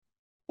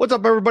What's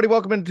up, everybody?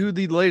 Welcome into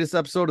the latest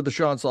episode of the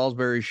Sean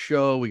Salisbury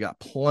Show. We got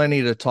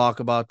plenty to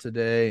talk about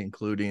today,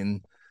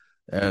 including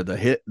the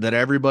hit that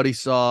everybody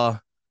saw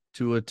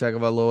to a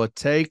Tagovailoa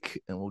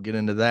take, and we'll get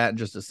into that in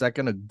just a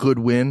second. A good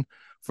win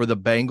for the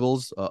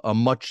Bengals, a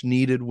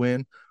much-needed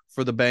win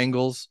for the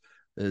Bengals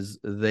as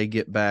they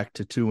get back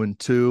to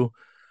 2-2.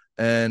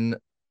 And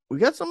we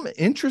got some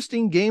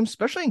interesting games,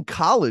 especially in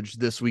college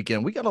this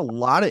weekend. We got a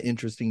lot of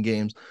interesting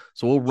games,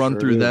 so we'll run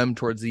through them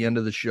towards the end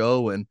of the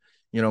show and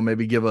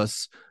maybe give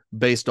us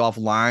based off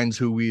lines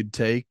who we'd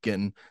take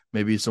and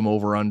maybe some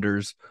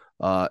over-unders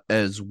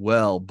as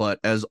well. But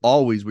as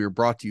always, we are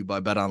brought to you by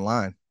Bet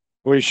Online.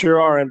 We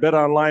sure are, and Bet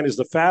Online is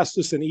the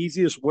fastest and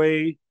easiest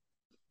way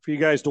for you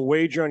guys to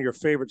wager on your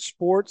favorite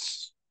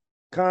sports,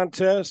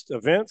 contests,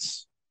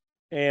 events,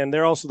 and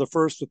they're also the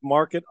first with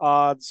market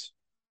odds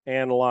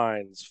and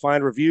lines.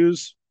 Find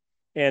reviews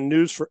and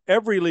news for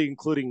every league,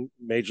 including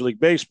Major League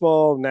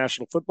Baseball,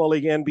 National Football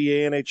League,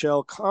 NBA,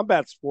 NHL,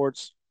 combat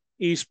sports,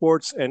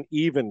 esports, and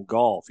even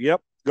golf.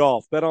 Yep,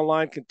 golf.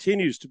 BetOnline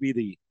continues to be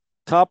the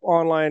top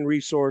online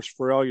resource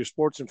for all your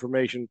sports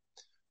information,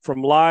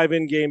 from live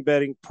in-game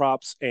betting,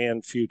 props,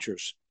 and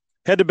futures.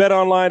 Head to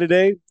BetOnline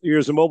today.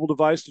 Here's a mobile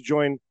device to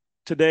join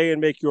today and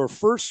make your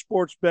first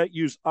sports bet.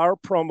 Use our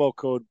promo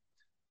code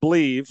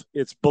BELIEVE.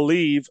 It's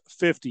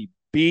BELIEVE50,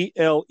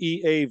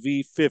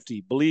 BLEAV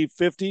 50,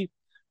 BELIEVE50,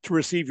 to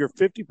receive your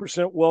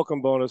 50%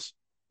 welcome bonus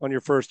on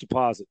your first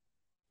deposit.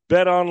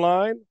 Bet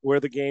Online,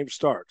 where the game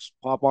starts.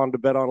 Pop on to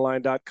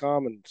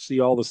betonline.com and see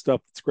all the stuff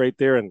that's great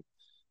there, and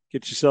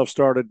get yourself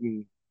started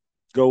and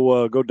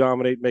go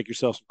dominate, make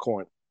yourself some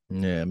coin.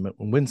 Yeah,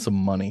 win some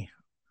money.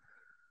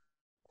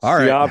 It's all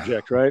the right.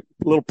 Object, right?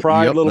 A little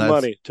pride, yep, little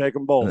money. Take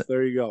them both.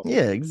 There you go.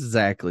 Yeah,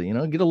 exactly.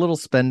 Get a little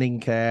spending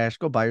cash.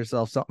 Go buy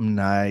yourself something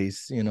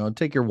nice.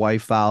 Take your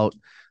wife out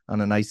on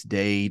a nice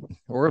date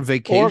or a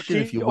vacation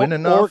if you win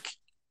enough.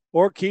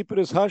 Or keep it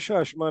as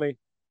hush-hush money.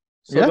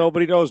 So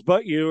nobody knows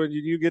but you, and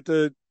you get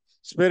to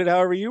spend it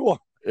however you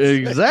want.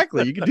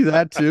 Exactly. You can do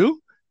that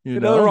too.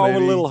 Nothing wrong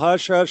with a little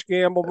hush-hush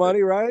gamble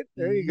money, right?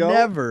 There you go.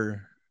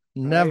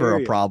 Never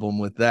a problem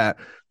with that.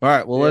 All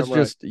right, well, let's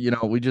just,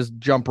 we just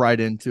jump right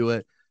into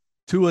it.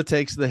 Tua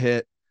takes the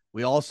hit.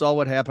 We all saw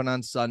what happened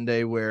on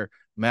Sunday where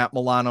Matt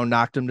Milano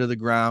knocked him to the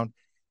ground.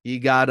 He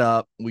got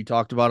up. We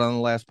talked about it on the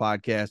last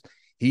podcast.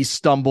 He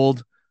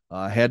stumbled,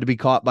 had to be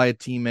caught by a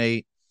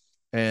teammate,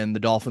 and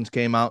the Dolphins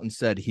came out and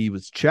said he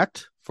was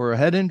checked for a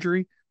head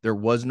injury. There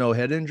was no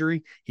head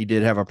injury. He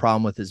did have a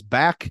problem with his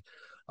back,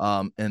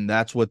 and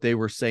that's what they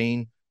were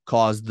saying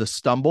caused the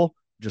stumble,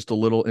 just a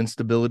little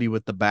instability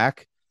with the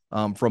back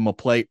from a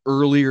play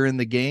earlier in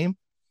the game.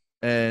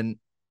 And,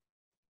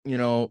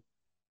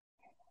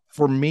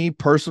 for me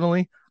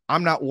personally,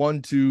 I'm not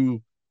one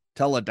to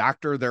tell a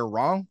doctor they're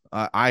wrong.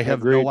 I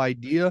have no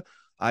idea.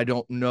 I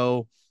don't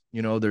know.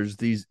 There's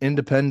these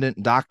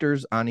independent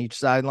doctors on each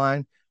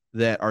sideline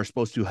that are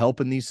supposed to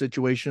help in these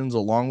situations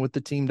along with the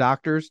team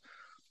doctors.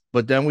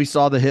 But then we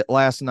saw the hit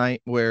last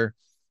night where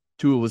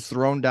Tua was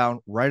thrown down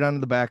right onto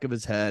the back of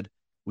his head.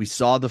 We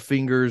saw the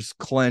fingers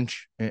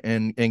clench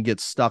and get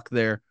stuck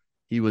there.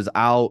 He was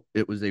out.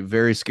 It was a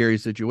very scary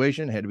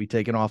situation. Had to be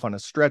taken off on a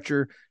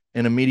stretcher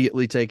and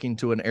immediately taken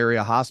to an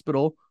area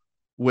hospital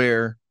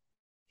where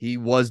he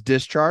was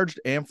discharged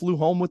and flew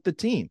home with the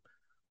team.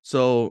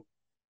 So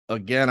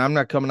again, I'm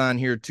not coming on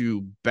here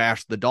to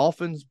bash the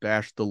Dolphins,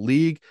 bash the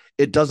league.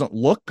 It doesn't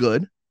look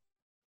good.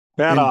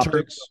 Bad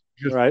optics,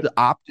 right? The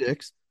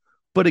optics.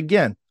 But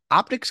again,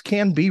 optics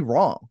can be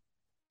wrong.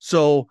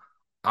 So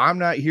I'm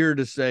not here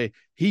to say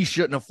he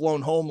shouldn't have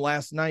flown home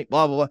last night,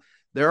 blah, blah, blah.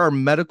 There are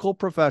medical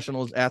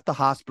professionals at the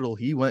hospital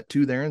he went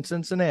to there in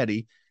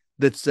Cincinnati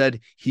that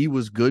said he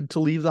was good to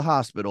leave the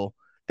hospital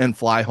and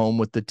fly home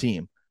with the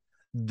team.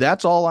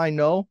 That's all I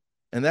know,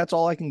 and that's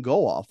all I can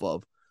go off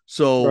of.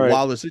 So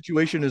while the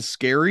situation is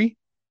scary,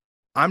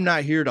 I'm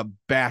not here to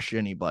bash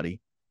anybody.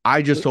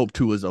 I just hope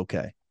Tua is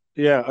okay.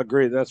 Yeah,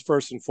 agree. That's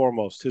first and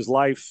foremost. His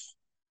life,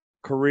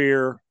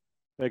 career,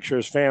 make sure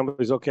his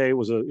family's okay. It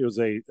was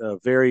a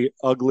very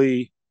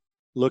ugly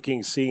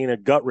looking scene, a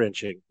gut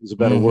wrenching is a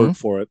better word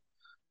for it.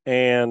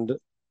 And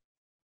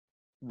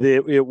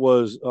it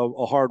was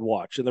a hard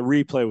watch, and the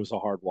replay was a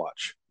hard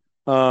watch.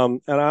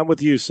 And I'm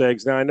with you,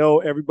 Segs. Now, I know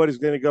everybody's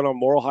going to go on a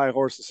moral high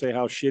horse to say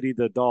how shitty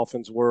the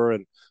Dolphins were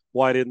and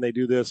why didn't they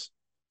do this.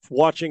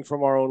 Watching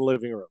from our own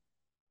living room.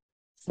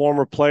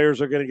 Former players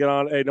are going to get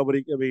on. Hey,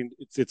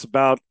 it's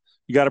about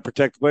you got to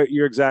protect. But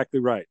you're exactly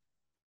right.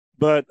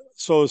 But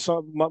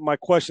my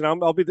question,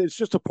 it's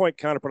just a point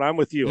counter, but I'm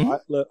with you.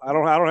 I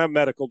don't have a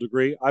medical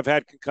degree. I've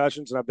had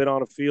concussions and I've been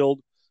on a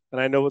field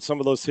and I know what some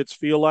of those hits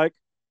feel like.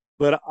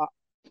 But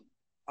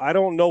I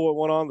don't know what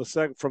went on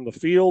from the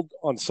field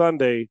on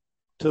Sunday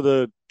to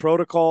the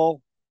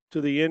protocol, to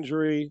the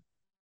injury,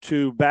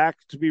 to back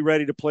to be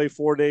ready to play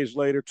 4 days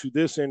later, to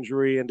this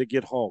injury and to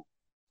get home.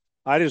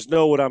 I just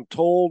know what I'm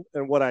told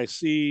and what I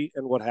see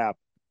and what happened.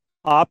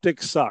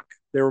 Optics suck.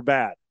 They were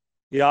bad.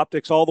 The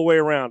optics all the way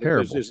around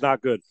is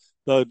not good.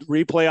 The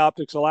replay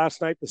optics of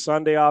last night, the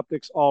Sunday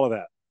optics, all of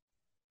that.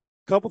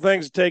 Couple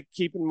things to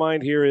keep in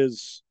mind here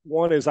is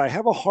one is I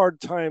have a hard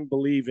time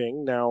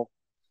believing now.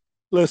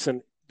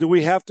 Listen, do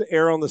we have to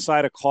err on the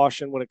side of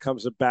caution when it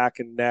comes to back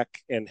and neck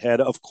and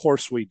head? Of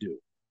course we do.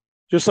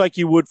 Just like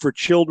you would for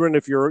children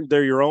if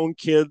they're your own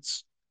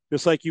kids,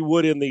 just like you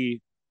would and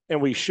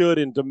we should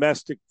in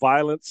domestic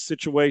violence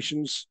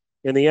situations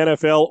in the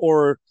NFL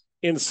or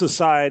in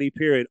society,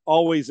 period.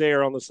 Always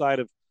err on the side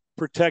of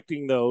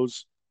protecting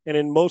those. And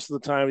in most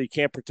of the time, you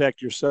can't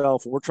protect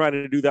yourself. And we're trying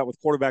to do that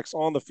with quarterbacks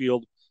on the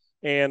field.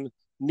 And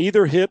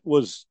neither hit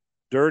was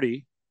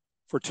dirty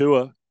for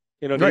Tua.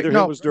 Right. Neither hit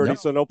No. was dirty, Yep.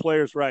 so no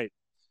player's right.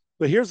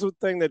 But here's the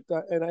thing that,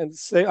 and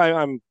say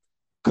I'm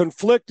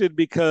conflicted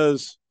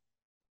because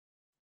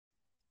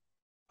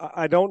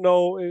I don't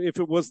know if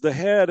it was the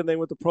head and they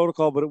went the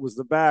protocol, but it was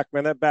the back.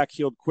 Man, that back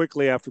healed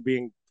quickly after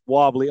being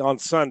wobbly on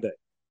Sunday.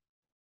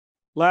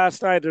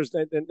 Last night,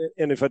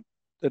 and if a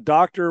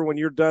doctor, when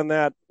you're done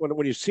that,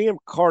 when you see him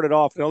carted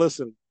off, now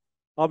listen,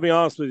 I'll be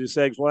honest with you,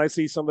 Segs, when I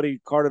see somebody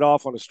carted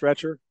off on a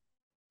stretcher,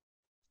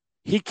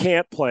 he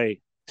can't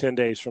play 10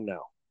 days from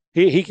now.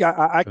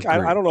 I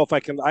don't know if I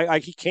can,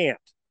 he can't.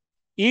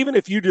 Even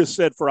if you just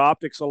said for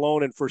optics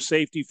alone and for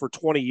safety for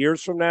 20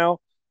 years from now,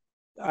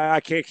 I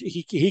can't.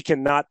 He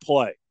cannot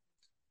play.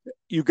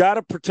 You got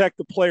to protect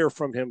the player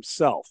from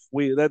himself.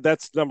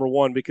 That's number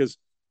one because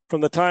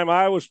from the time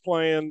I was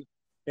playing,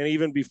 and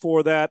even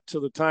before that to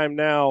the time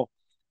now,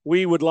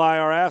 we would lie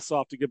our ass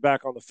off to get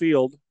back on the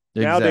field.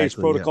 Exactly, Nowadays,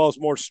 yeah. protocol is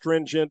more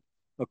stringent,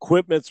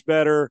 equipment's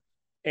better,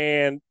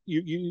 and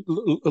you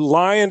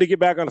lying to get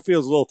back on the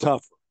field is a little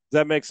tougher. Does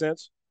that make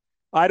sense?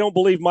 I don't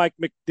believe Mike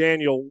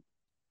McDaniel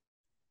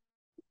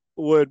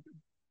would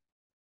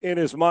in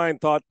his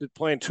mind thought that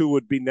playing two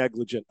would be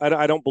negligent.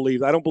 I don't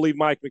believe. I don't believe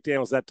Mike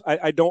McDaniel's that.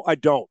 I don't. I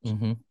don't.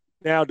 Mm-hmm.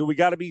 Now, do we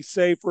got to be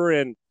safer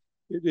and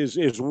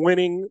is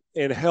winning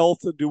and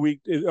health?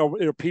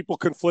 Are people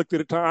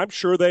conflicted at times? I'm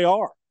sure they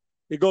are.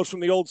 It goes from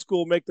the old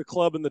school, make the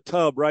club in the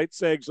tub, right?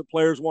 Segs, the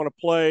players want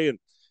to play, and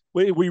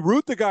we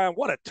root the guy on.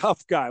 What a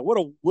tough guy! What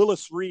a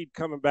Willis Reed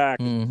coming back.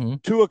 Mm-hmm.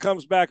 Tua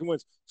comes back and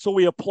wins. So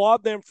we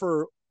applaud them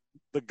for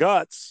the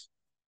guts.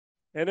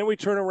 And then we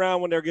turn around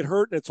when they get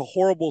hurt and it's a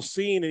horrible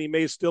scene and he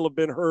may still have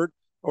been hurt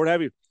or what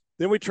have you.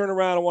 Then we turn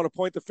around and want to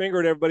point the finger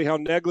at everybody how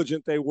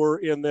negligent they were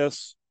in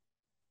this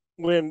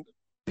when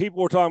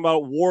people were talking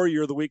about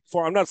Warrior the week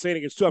before. I'm not saying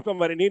against two, I'm talking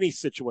about in any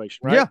situation,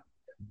 right? Yeah.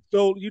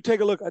 So you take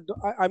a look.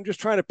 I'm just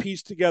trying to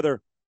piece together.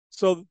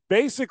 So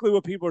basically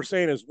what people are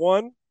saying is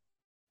one,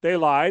 they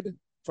lied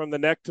from the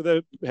neck to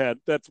the head.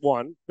 That's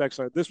one. This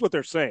is what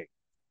they're saying.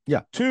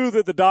 Yeah. Two,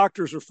 that the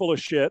doctors are full of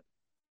shit.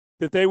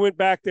 That they went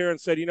back there and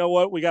said, you know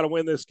what, we got to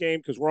win this game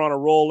because we're on a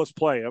roll. Let's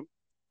play him.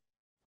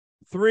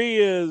 Three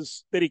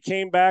is that he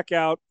came back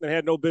out and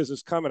had no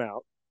business coming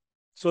out.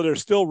 So they're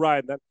still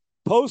riding that.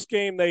 Post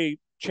game, they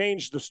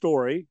changed the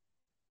story.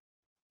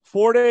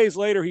 4 days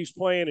later, he's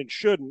playing and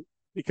shouldn't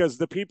because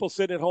the people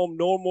sitting at home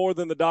know more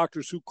than the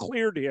doctors who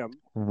cleared him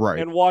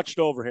and watched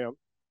over him.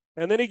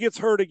 And then he gets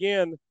hurt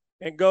again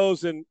and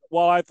goes. And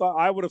while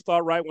I would have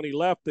thought right when he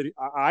left that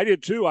I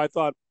did too. I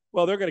thought,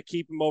 well, they're going to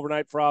keep him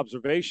overnight for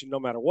observation no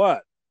matter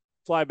what.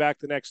 Fly back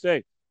the next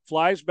day.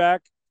 Flies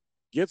back,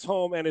 gets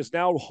home, and is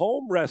now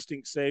home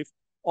resting safe.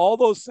 All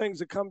those things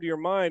that come to your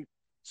mind.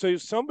 So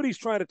somebody's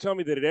trying to tell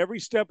me that at every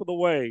step of the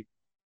way,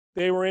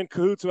 they were in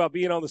cahoots about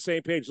being on the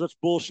same page. Let's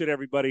bullshit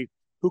everybody.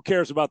 Who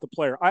cares about the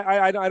player?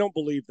 I don't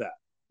believe that.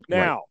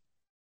 Now,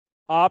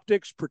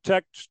 optics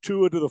protect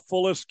Tua to the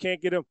fullest.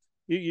 Can't get him.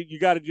 You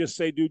got to just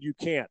say, dude, you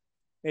can't.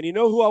 And you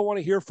know who I want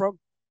to hear from?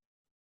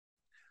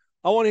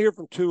 I want to hear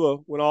from Tua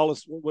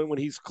when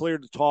he's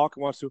cleared to talk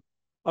and wants to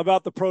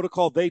about the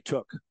protocol they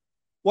took.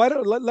 Why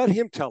don't let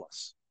him tell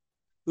us?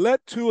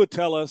 Let Tua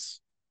tell us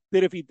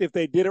that if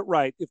they did it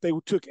right, if they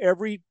took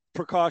every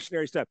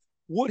precautionary step,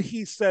 what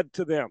he said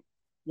to them,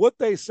 what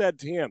they said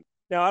to him.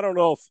 Now I don't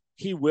know if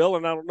he will,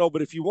 and I don't know,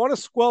 but if you want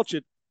to squelch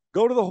it,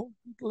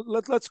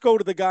 let's go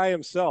to the guy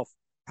himself.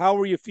 How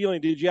were you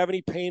feeling? Did you have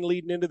any pain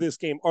leading into this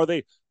game? Are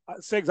they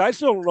Segs? I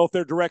still don't know if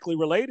they're directly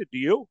related. Do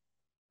you?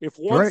 If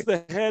one's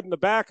the head and the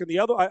back and the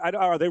other,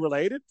 are they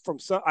related? From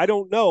some, I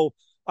don't know.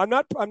 I'm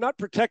not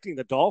protecting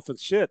the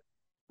Dolphins. Shit,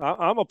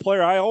 I'm a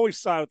player. I always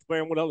side with the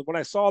player. When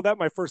I saw that,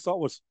 my first thought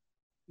was,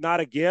 not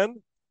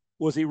again.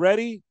 Was he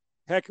ready?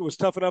 Heck, it was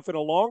tough enough in a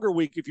longer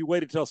week if you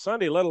waited till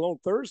Sunday, let alone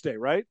Thursday,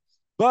 right?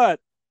 But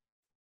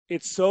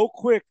it's so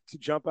quick to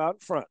jump out in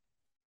front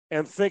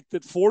and think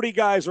that 40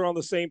 guys are on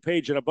the same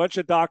page and a bunch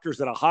of doctors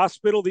at a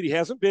hospital that he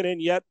hasn't been in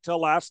yet till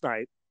last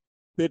night,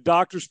 that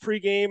doctors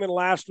pregame and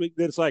last week,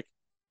 that it's like,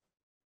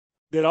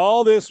 that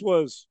all this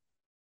was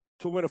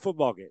to win a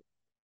football game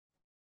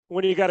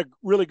when you got a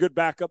really good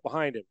backup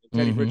behind him.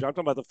 Teddy Bridgewater. I'm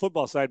talking about the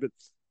football side, but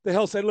the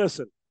hell said,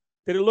 listen,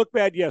 did it look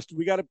bad? Yes. Do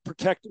we got to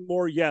protect him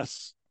more?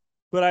 Yes.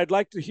 But I'd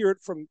like to hear it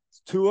from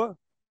Tua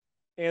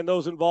and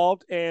those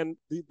involved. And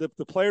the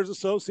Players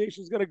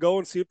Association is going to go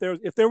and see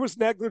if there was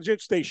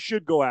negligence, they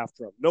should go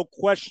after him. No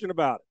question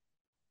about it.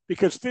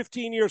 Because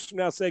 15 years from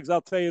now, Segs,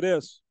 I'll tell you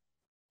this,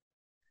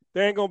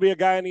 there ain't going to be a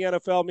guy in the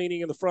NFL,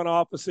 meaning in the front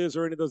offices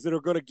or any of those, that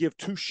are going to give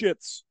two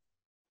shits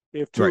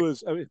If Right.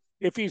 Tua's, I mean,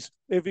 if he's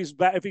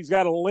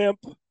got a limp,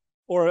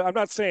 or I'm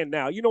not saying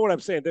now, you know what I'm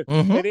saying,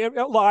 Mm-hmm. and he's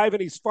alive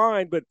and he's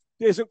fine, but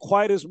isn't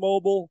quite as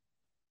mobile.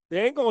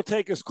 They ain't gonna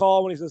take his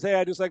call when he says, "Hey,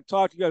 I just like to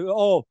talk to you guys."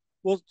 Oh,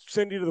 we'll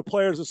send you to the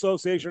Players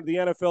Association or the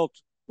NFL,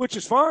 which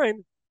is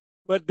fine,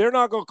 but they're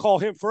not gonna call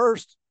him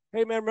first.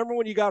 Hey, man, remember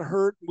when you got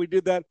hurt and we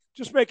did that?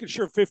 Just making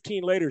sure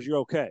 15 later you're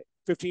okay.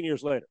 15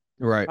 years later.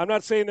 Right. I'm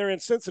not saying they're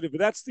insensitive, but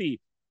that's the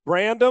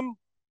brand them.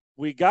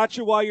 We got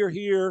you while you're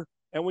here,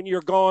 and when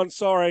you're gone,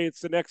 sorry,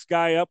 it's the next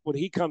guy up when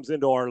he comes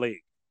into our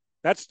league.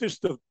 That's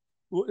just the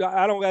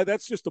I don't.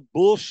 That's just the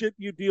bullshit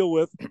you deal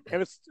with,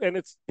 and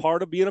it's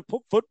part of being a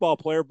football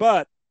player.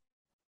 But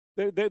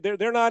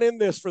they're not in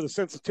this for the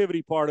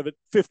sensitivity part of it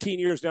 15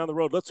 years down the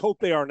road. Let's hope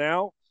they are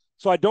now.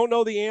 So I don't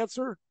know the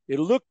answer. It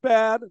looked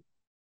bad,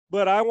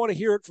 but I want to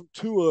hear it from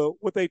Tua,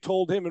 what they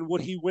told him and what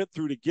he went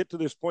through to get to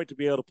this point to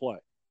be able to play.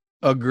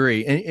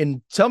 Agree.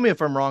 And tell me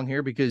if I'm wrong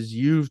here, because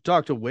you've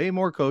talked to way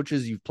more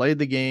coaches, you've played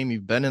the game,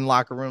 you've been in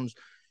locker rooms,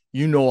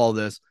 you know all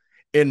this.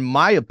 In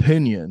my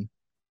opinion,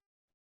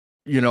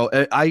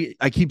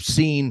 I keep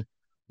seeing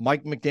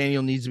Mike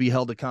McDaniel needs to be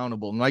held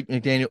accountable. Mike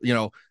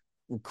McDaniel,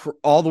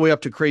 all the way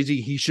up to crazy,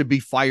 he should be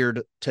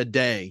fired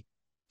today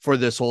for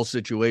this whole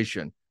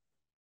situation.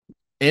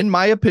 In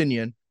my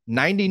opinion,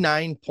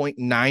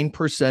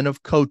 99.9%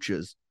 of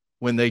coaches,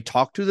 when they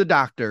talk to the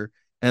doctor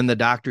and the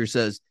doctor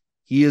says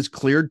he is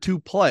cleared to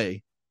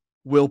play,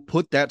 will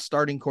put that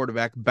starting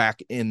quarterback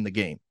back in the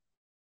game.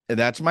 And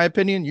that's my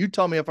opinion. You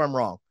tell me if I'm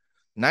wrong.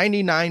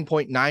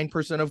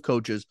 99.9% of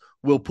coaches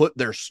will put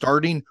their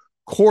starting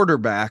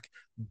quarterback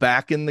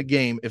back in the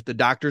game if the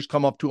doctors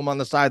come up to him on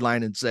the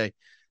sideline and say,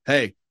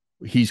 hey,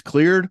 he's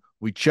cleared.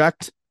 We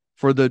checked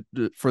for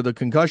the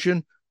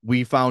concussion.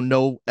 We found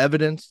no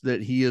evidence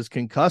that he is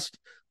concussed.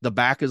 The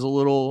back is a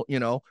little,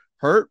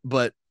 hurt,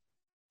 but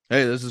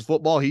hey, this is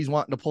football. He's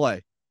wanting to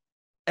play.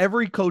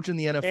 Every coach in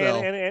the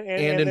NFL and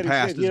in That he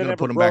past said he is going doesn't to have a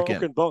put him back in.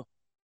 broken bone,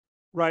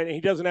 right? And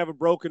he doesn't have a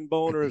broken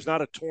bone or is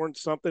not a torn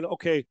something.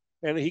 Okay,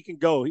 and he can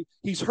go.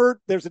 He's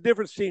hurt. There's a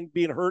difference between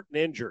being hurt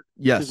and injured,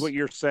 is Yes. what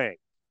you're saying,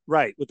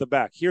 right? With the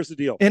back. Here's the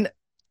deal. And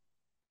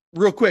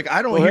real quick,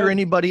 I don't Go hear ahead.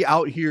 anybody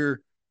out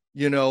here,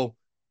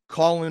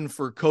 calling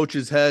for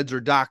coaches' heads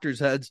or doctors'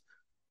 heads.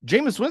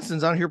 Jameis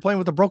Winston's out here playing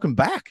with a broken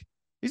back.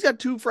 He's got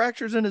 2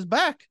 fractures in his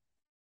back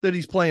that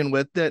he's playing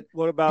with. That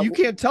What about you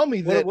can't tell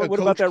me that a what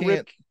about coach that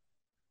rib? can't.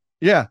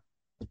 Yeah,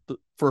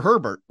 for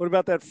Herbert. What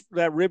about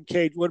that rib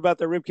cage? What about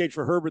that rib cage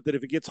for Herbert? That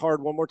if it gets hard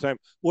one more time,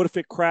 what if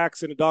it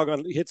cracks and a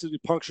doggone hits it,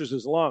 it punctures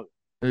his lung?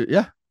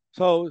 Yeah.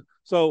 So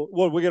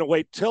we're going to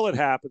wait till it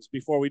happens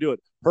before we do it.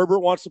 Herbert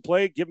wants to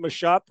play, give him a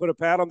shot, put a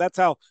pad on.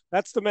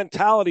 That's the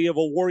mentality of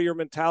a warrior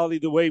mentality.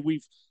 The way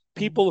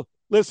people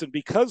listen,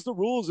 because the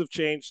rules have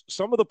changed.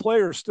 Some of the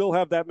players still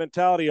have that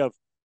mentality of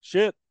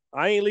shit.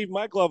 I ain't leaving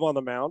my glove on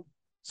the mound.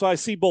 So I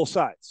see both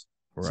sides.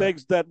 Right. Saying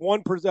that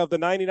 1% of the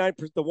 99%,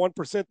 the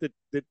 1%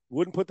 that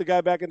wouldn't put the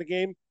guy back in the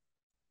game.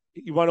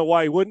 You want to know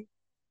why he wouldn't?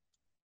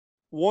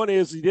 One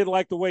is he didn't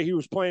like the way he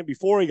was playing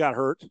before he got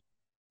hurt,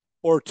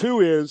 or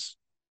two is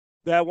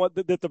that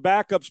the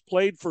backups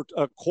played for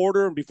a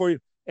quarter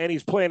and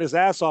he's playing his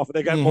ass off and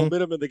they got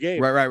momentum in the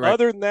game. Right.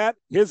 Other than that,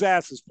 his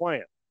ass is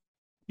playing.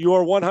 You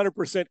are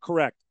 100%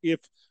 correct.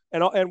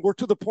 And we're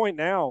to the point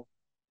now.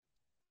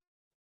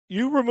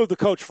 You remove the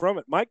coach from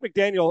it. Mike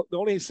McDaniel, the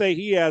only say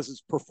he has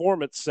is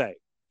performance say.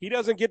 He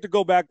doesn't get to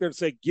go back there and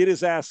say, get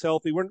his ass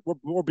healthy.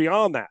 We're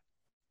beyond that.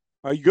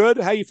 Are you good?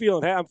 How you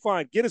feeling? Hey, I'm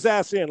fine. Get his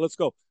ass in. Let's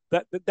go.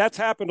 That's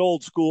happened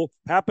old school.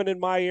 Happened in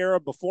my era,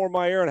 before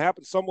my era, and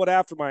happened somewhat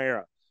after my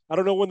era. I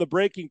don't know when the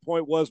breaking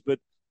point was, but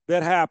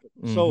that happened.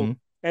 So,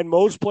 and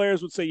most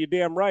players would say, you're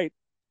damn right.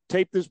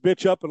 Tape this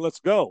bitch up and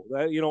let's go.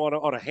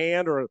 On a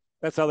hand, or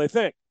that's how they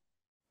think.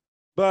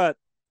 But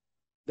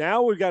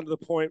now we've gotten to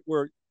the point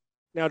where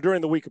now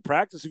during the week of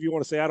practice, if you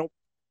want to say,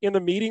 in the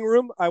meeting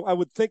room, I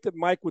would think that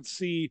Mike would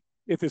see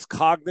if his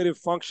cognitive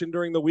function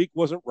during the week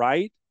wasn't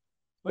right.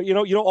 But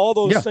all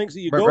those things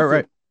that you go through.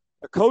 Right.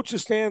 A coach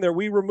is standing there.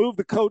 We remove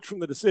the coach from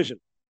the decision.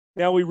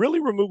 Now we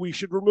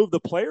should remove the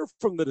player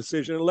from the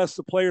decision unless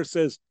the player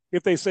says,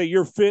 if they say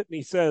you're fit and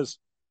he says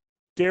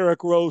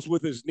Derrick Rose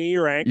with his knee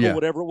or ankle,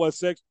 whatever it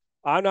was,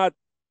 I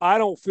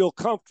don't feel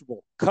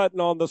comfortable cutting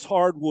on this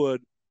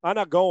hardwood. I'm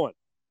not going.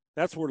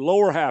 That's where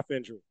lower half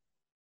injury.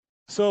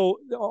 So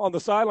on the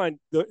sideline,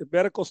 the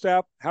medical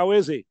staff, how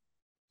is he?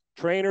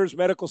 Trainers,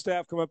 medical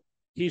staff come up.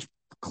 He's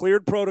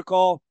cleared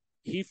protocol.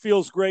 He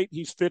feels great.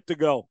 He's fit to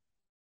go.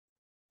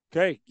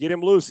 Okay, get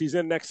him loose. He's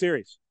in next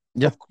series.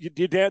 Yeah,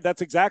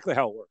 that's exactly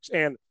how it works.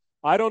 And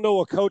I don't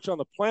know a coach on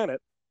the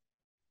planet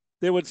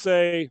that would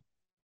say,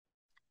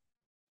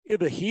 in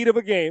the heat of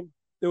a game,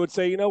 they would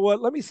say, you know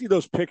what? Let me see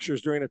those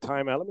pictures during a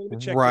timeout. Let me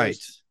check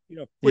this.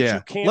 Which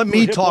you can't. Let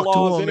me talk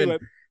to him. Anyway.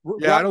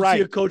 I don't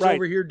see a coach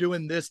over here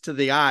doing this to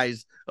the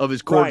eyes of his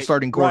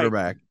starting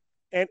quarterback.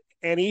 Right.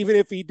 And even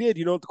if he did,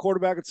 the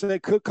quarterback would say,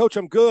 Coach,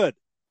 I'm good.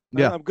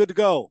 Yeah. I'm good to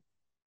go.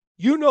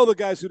 The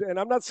guys and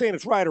I'm not saying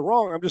it's right or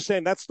wrong. I'm just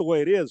saying that's the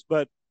way it is.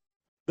 But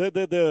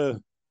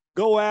the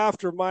go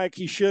after Mike.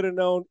 He should have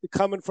known,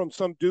 coming from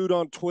some dude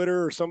on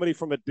Twitter or somebody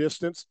from a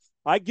distance.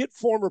 I get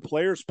former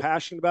players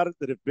passionate about it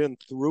that have been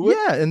through it.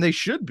 Yeah, and they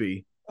should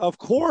be. Of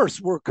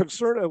course, we're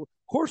concerned. Of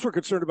course, we're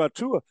concerned about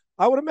Tua.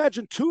 I would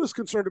imagine Tua's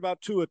concerned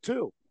about Tua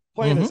too,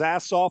 playing his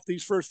ass off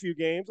these first few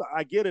games.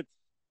 I get it,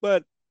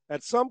 but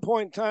at some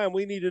point in time,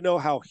 we need to know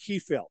how he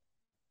felt.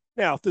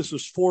 Now, if this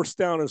was forced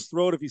down his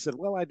throat, if he said,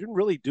 "Well, I didn't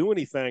really do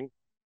anything,"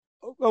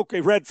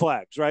 okay, red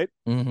flags, right?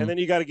 And then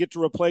you got to get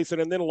to replace it,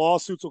 and then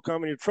lawsuits will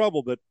come and you're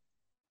trouble. But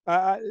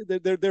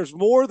there's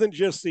more than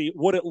just the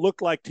what it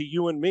looked like to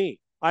you and me.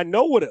 I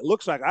know what it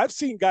looks like. I've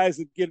seen guys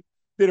that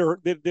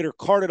are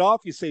carted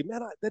off. You say,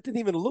 man, that didn't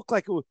even look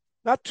like it was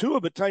not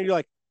Tua, but time you're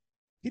like,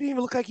 he didn't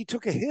even look like he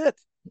took a hit.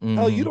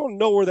 Hell, you don't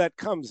know where that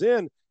comes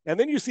in. And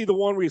then you see the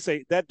one where you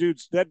say that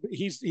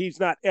he's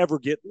not ever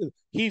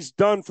he's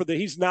done for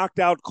he's knocked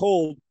out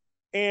cold,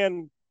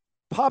 and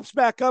pops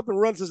back up and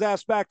runs his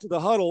ass back to the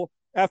huddle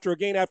after a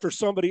game after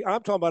somebody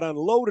I'm talking about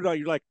unloaded on.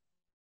 You're like,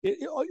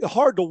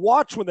 hard to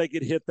watch when they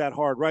get hit that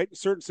hard, right? In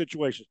certain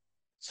situations,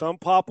 some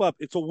pop up.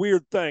 It's a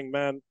weird thing,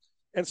 man.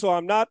 And so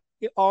I'm not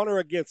on or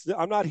against it.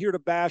 I'm not here to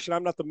bash, and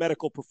I'm not the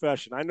medical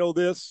profession. I know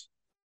this.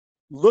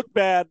 Look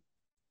bad,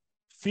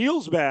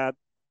 feels bad.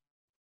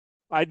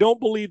 I don't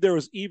believe there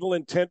was evil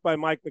intent by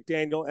Mike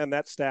McDaniel and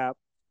that staff.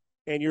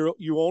 And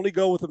you only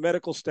go with the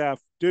medical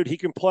staff. Dude, he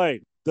can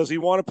play. Does he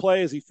want to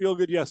play? Does he feel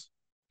good? Yes.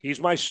 He's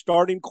my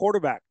starting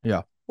quarterback.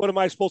 Yeah. What am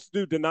I supposed to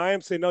do? Deny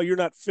him? Say, no, you're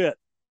not fit.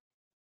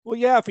 Well,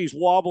 yeah, if he's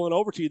wobbling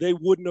over to you, they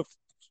wouldn't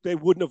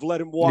have let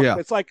him walk. Yeah.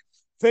 It's like,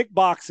 think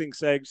boxing,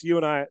 Segs, you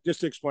and I,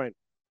 just to explain.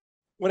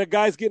 When a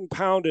guy's getting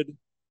pounded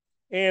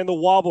and the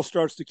wobble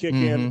starts to kick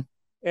in,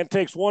 and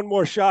takes one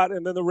more shot,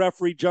 and then the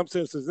referee jumps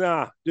in and says,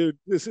 nah, dude,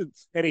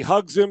 and he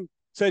hugs him,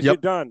 says, you're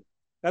done.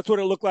 That's what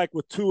it looked like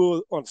with Tua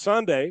on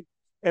Sunday.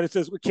 And it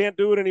says, we can't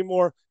do it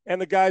anymore.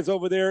 And the guys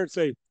over there and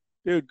say,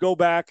 dude, go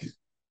back.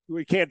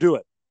 We can't do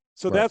it.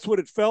 So that's what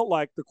it felt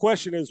like. The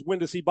question is, when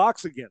does he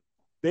box again?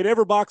 They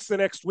never box the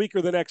next week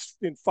or the next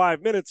in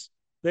 5 minutes.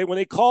 When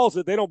he calls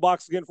it, they don't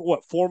box again for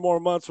 4 more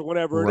months or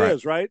whatever it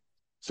is, right?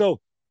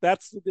 So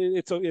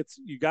it's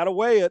you got to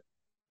weigh it.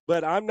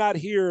 But I'm not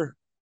here.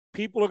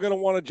 People are going to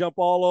want to jump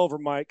all over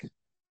Mike.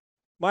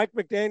 Mike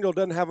McDaniel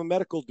doesn't have a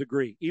medical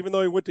degree, even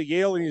though he went to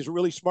Yale and he's a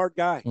really smart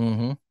guy.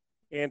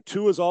 And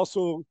Tua is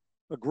also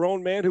a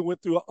grown man who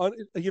went through,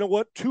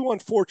 two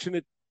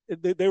unfortunate,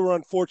 they were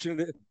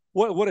unfortunate.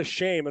 What a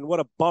shame and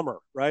what a bummer,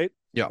 right?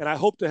 Yeah. And I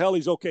hope to hell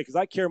he's okay, because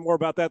I care more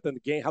about that than the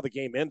game, how the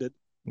game ended.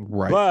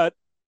 Right. But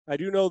I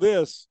do know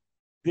this,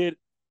 that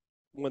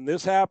when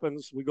this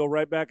happens, we go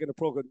right back into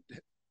program,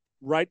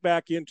 right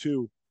back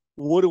into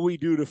what do we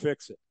do to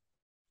fix it?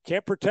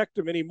 Can't protect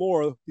them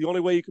anymore. The only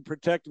way you can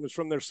protect them is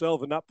from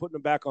themselves and not putting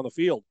them back on the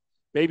field.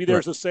 Maybe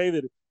there's a say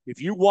that if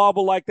you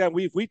wobble like that,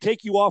 if we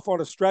take you off on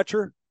a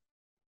stretcher,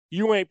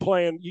 you ain't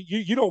playing.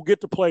 You don't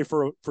get to play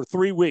for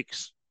 3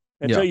 weeks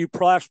until you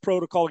flash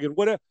protocol again.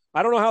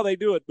 I don't know how they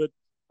do it, but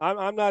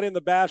I'm not in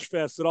the bash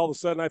fest that all of a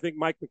sudden I think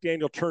Mike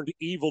McDaniel turned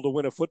evil to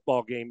win a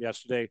football game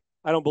yesterday.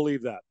 I don't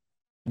believe that.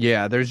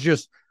 Yeah, there's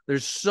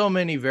so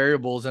many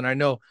variables, and I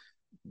know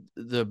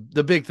the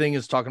big thing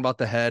is talking about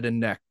the head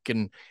and neck,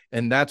 and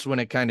that's when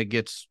it kind of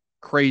gets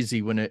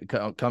crazy when it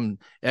comes.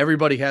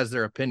 Everybody has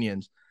their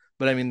opinions,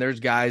 but I mean, there's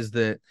guys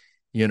that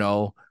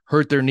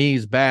hurt their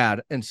knees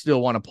bad and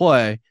still want to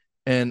play,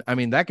 and I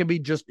mean that could be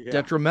just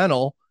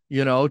detrimental,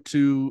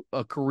 to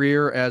a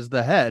career as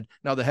the head.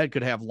 Now the head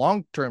could have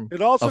long-term.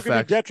 It also could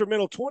be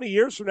detrimental 20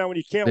 years from now when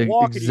you can't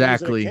walk.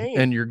 Exactly,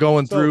 and you're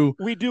going through.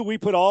 We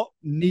put all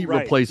knee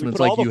replacements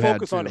like you had. We put all the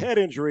focus on head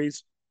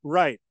injuries.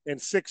 Right.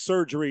 And 6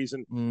 surgeries.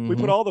 And we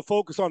put all the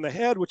focus on the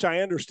head, which I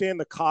understand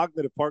the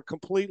cognitive part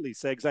completely,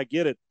 Segs. I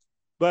get it.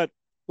 But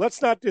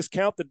let's not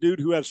discount the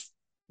dude who has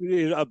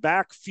a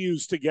back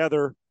fused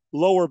together,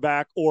 lower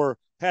back, or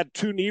had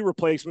 2 knee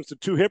replacements and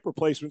 2 hip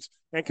replacements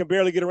and can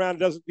barely get around.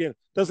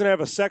 Doesn't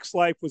have a sex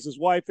life with his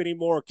wife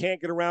anymore, or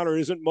can't get around, or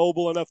isn't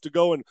mobile enough to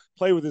go and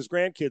play with his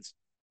grandkids.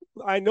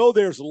 I know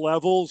there's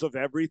levels of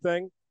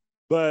everything,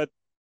 but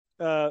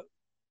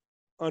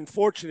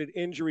unfortunate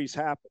injuries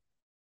happen.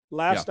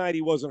 Last night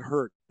he wasn't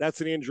hurt.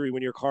 That's an injury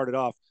when you're carted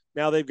off.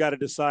 Now they've got to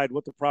decide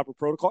what the proper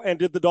protocol, and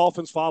did the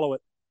Dolphins follow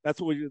it?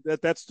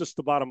 That's just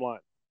the bottom line.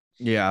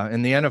 Yeah,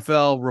 and the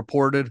NFL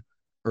reported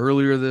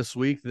earlier this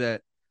week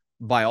that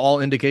by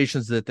all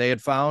indications that they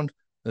had found,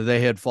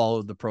 they had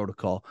followed the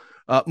protocol.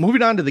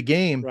 Moving on to the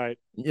game, right?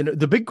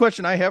 The big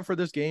question I have for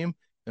this game,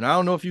 and I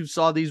don't know if you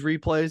saw these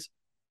replays,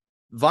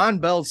 Von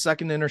Bell's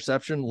second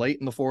interception late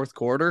in the fourth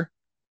quarter.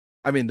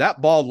 I mean, that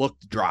ball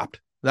looked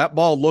dropped. That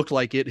ball looked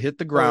like it hit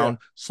the ground,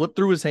 slipped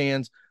through his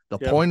hands. The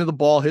point of the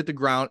ball hit the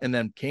ground and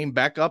then came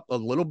back up a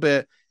little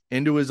bit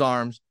into his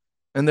arms,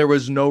 and there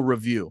was no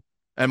review.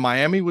 And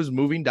Miami was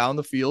moving down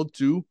the field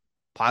to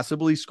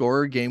possibly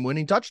score a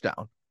game-winning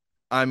touchdown.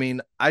 I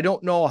mean, I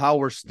don't know how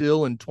we're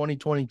still in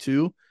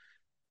 2022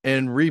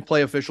 and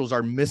replay officials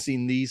are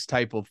missing these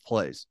type of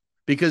plays,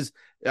 because,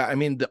 I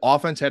mean, the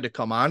offense had to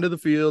come onto the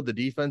field. The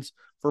defense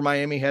for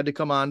Miami had to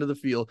come onto the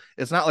field.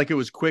 It's not like it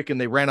was quick and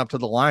they ran up to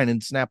the line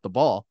and snapped the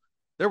ball.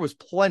 there was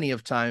plenty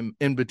of time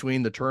in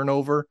between the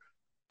turnover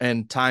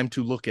and time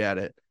to look at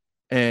it.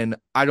 And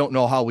I don't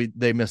know how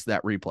they missed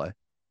that replay.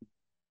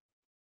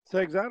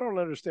 Segs, I don't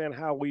understand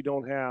how we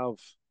don't have.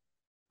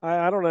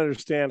 I don't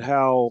understand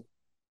how,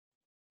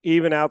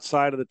 even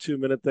outside of the 2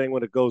 minute thing,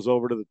 when it goes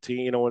over to the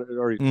team,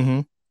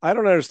 I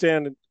don't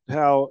understand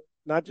how,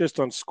 not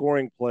just on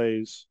scoring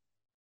plays,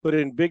 but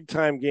in big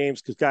time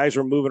games, because guys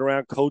are moving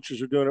around,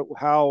 coaches are doing it.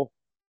 How,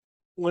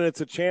 when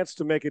it's a chance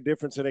to make a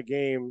difference in a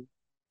game,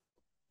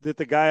 that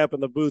the guy up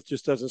in the booth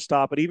just doesn't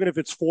stop it, even if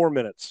it's 4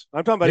 minutes.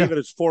 I'm talking about even if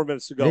it's 4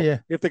 minutes to go. Yeah.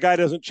 If the guy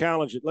doesn't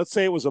challenge it, let's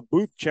say it was a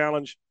booth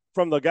challenge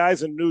from the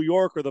guys in New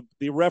York, or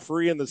the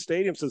referee in the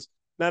stadium says,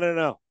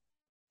 no.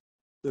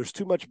 There's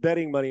too much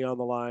betting money on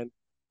the line.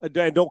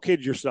 And don't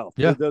kid yourself.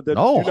 Yeah. Do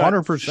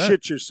 100%.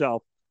 Shit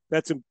yourself.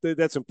 That's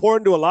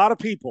important to a lot of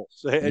people.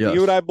 And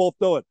you and I both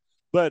know it.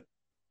 But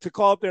to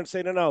call up there and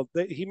say, no,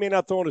 he may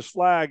not throw in his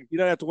flag. You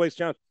don't have to waste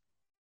time.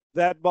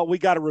 That ball, we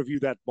got to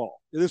review that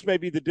ball. This may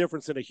be the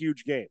difference in a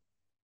huge game.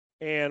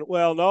 And,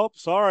 well, nope,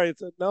 sorry.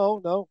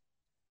 No.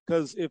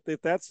 Because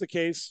if that's the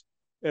case,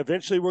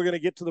 eventually we're going to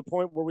get to the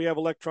point where we have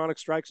electronic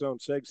strike zone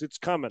segs. It's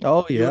coming.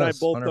 Oh, yeah. You and I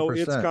both 100%. know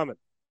it's coming.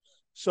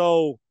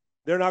 So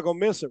they're not going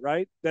to miss it,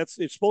 right?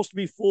 It's supposed to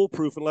be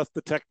foolproof unless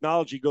the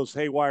technology goes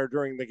haywire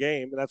during the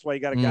game. And that's why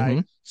you got a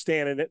guy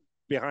standing it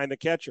behind the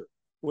catcher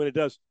when it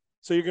does.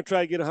 So you're going to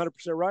try to get 100%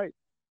 right.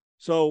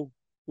 So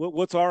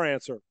what's our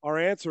answer? Our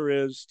answer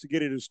is to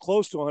get it as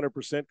close to 100%,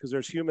 because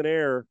there's human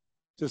error,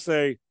 to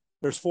say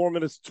there's 4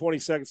 minutes and 20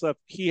 seconds left.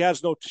 He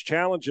has no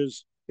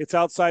challenges. It's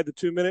outside the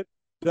 2 minute.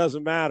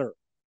 Doesn't matter.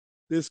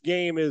 This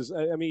game is,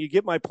 you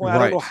get my point.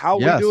 Right. I don't know how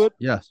we do it,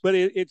 but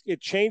it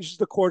changes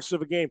the course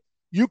of a game.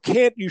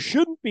 You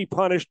shouldn't be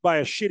punished by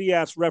a shitty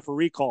ass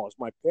referee call, is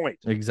my point.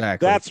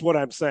 Exactly. That's what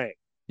I'm saying.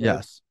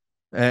 Yes.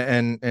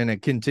 And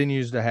it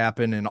continues to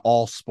happen in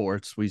all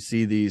sports. We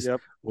see these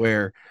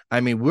where,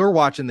 we're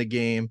watching the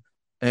game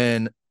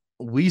and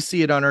we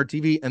see it on our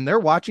TV and they're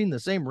watching the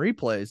same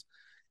replays.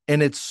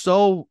 And it's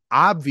so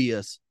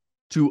obvious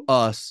to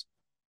us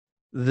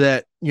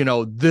that,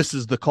 this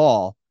is the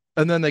call.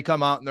 And then they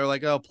come out and they're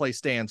like, oh, play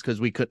stands, because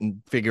we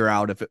couldn't figure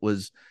out if it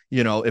was,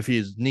 if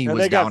his knee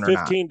was down or not. They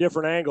got 15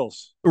 different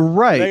angles.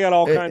 Right. They got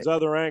all kinds of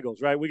other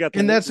angles, right?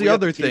 And that's the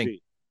other thing.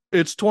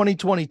 It's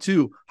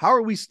 2022. How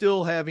are we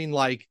still having,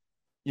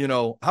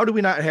 how do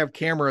we not have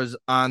cameras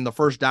on the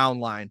first down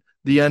line,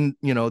 the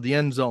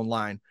end zone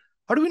line?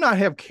 How do we not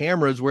have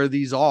cameras where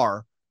these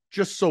are,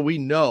 just so we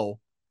know?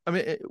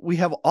 We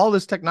have all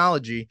this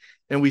technology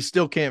and we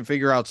still can't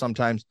figure out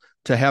sometimes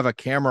to have a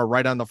camera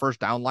right on the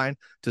first down line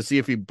to see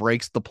if he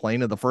breaks the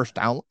plane of the first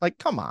down. Like,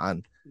 come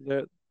on.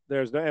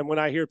 And when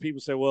I hear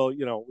people say, well,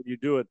 when you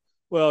do it,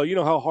 well, you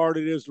know how hard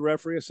it is to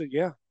referee. I said,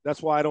 yeah,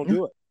 that's why I don't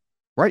do it.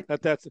 Right.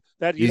 That's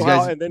these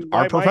guys and then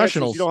are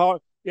professionals.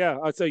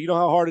 I'd say,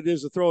 how hard it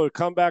is to throw a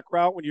comeback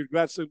route when you're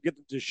about to get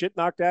the shit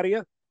knocked out of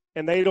you.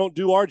 And they don't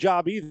do our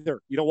job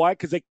either. You know why?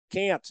 Because they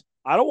can't.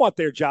 I don't want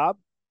their job.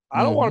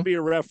 I don't want to be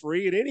a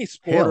referee in any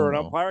sport or an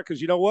umpire, because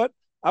you know what?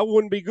 I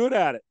wouldn't be good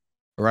at it.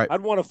 Right.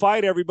 I'd want to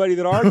fight everybody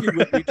that argued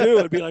with me too.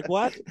 It'd be like,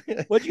 what?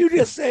 What'd you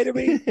just say to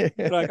me?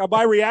 Like,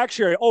 my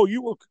reactionary,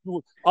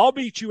 I'll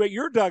beat you at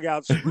your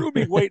dugout. Screw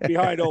me waiting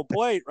behind home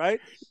plate,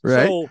 right?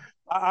 Right. So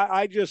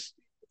I just,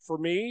 for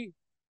me,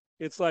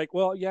 it's like,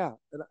 well, yeah,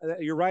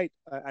 you're right.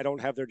 I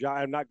don't have their job.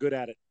 I'm not good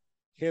at it.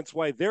 Hence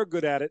why they're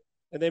good at it,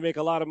 and they make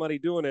a lot of money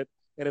doing it.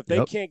 And if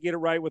they can't get it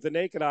right with the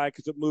naked eye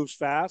because it moves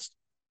fast,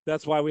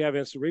 that's why we have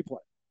instant replay.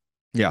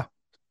 Yeah.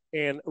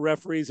 And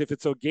referees, if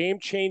it's a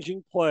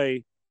game-changing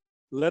play,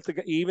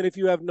 even if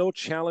you have no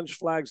challenge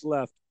flags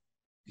left,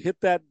 hit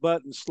that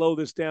button, slow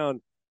this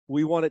down.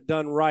 We want it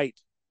done right,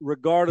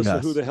 regardless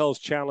of who the hell's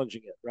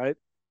challenging it, right?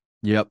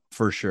 Yep,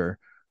 for sure.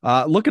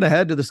 Looking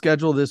ahead to the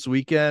schedule this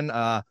weekend,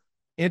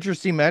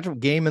 interesting matchup,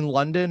 game in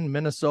London,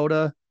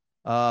 Minnesota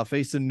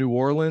facing New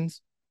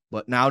Orleans.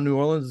 But now New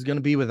Orleans is going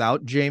to be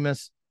without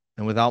Jameis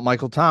and without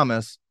Michael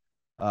Thomas.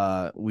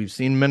 We've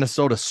seen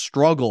Minnesota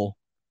struggle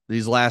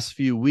these last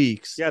few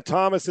weeks. Yeah,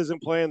 Thomas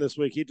isn't playing this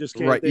week. He just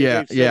came. Right. He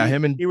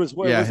was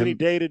he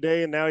day to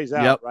day, and now he's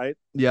out. Right.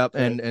 Yep.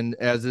 Okay. And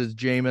as is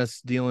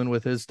Jameis dealing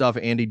with his stuff,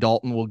 Andy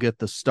Dalton will get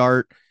the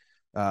start.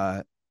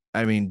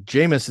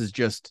 Jameis is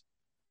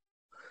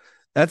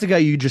that's a guy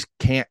you just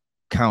can't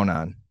count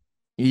on.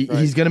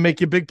 He's going to make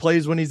you big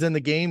plays when he's in the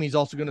game. He's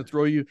also going to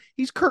throw you.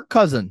 He's Kirk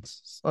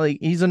Cousins. Like,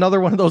 he's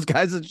another one of those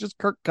guys that's just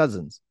Kirk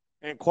Cousins.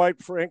 And quite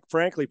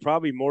frankly,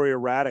 probably more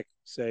erratic,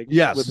 with throwing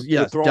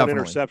definitely.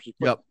 Interceptions.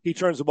 But he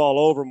turns the ball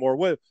over more.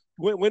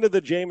 When did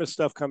the Jameis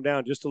stuff come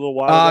down? Just a little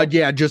while ago?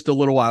 Yeah, just a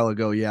little while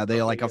ago. Yeah, they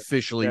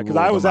officially. Because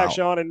I was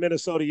actually on in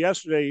Minnesota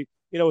yesterday,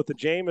 with the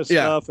Jameis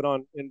stuff,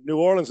 and in New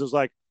Orleans, it was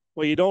like,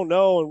 well, you don't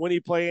know. And when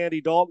he play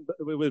Andy Dalton,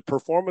 with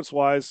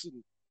performance-wise,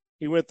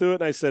 he went through it,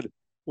 and I said,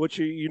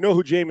 you know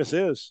who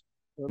Jameis is.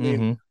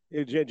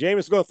 Jameis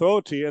is going to throw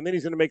it to you, and then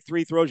he's going to make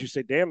 3 throws. You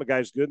say, damn, the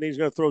guy's good. And then he's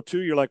going to throw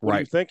 2. You're like, what are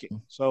you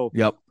thinking? So,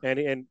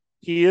 and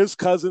he is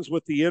Cousins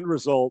with the end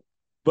result,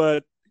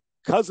 but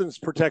Cousins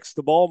protects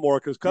the ball more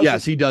because Cousins.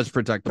 Yes, he does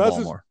protect the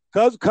ball more.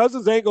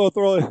 Cousins ain't going to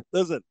throw it.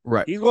 Listen,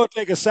 Right. he's going to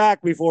take a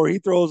sack before he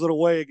throws it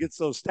away and gets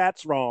those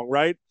stats wrong,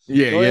 right?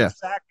 Yeah, Go ahead yeah. and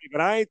sack me,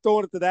 but I ain't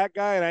throwing it to that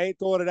guy, and I ain't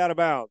throwing it out of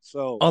bounds.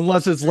 So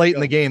Unless it's there you late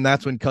in the go. game,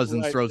 that's when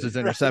Cousins Right, throws his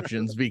right,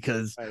 interceptions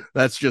because right.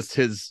 that's just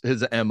his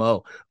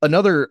mo.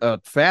 Another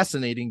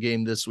fascinating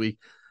game this week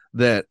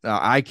that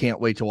I can't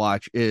wait to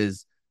watch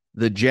is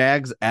the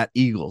Jags at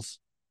Eagles.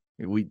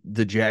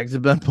 The Jags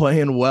have been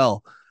playing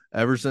well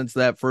ever since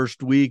that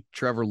first week.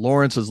 Trevor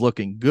Lawrence is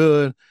looking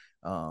good.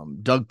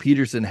 Doug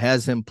Peterson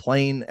has him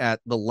playing at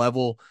the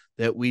level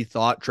that we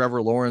thought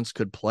Trevor Lawrence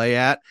could play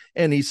at,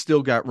 and he's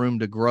still got room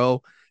to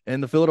grow.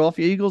 And the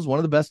Philadelphia Eagles, one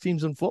of the best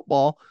teams in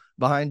football,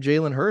 behind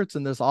Jalen Hurts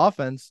in this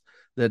offense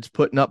that's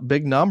putting up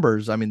big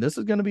numbers. I mean, this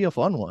is going to be a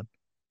fun one.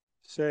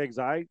 Segs,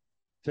 I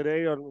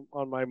today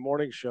on my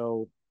morning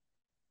show,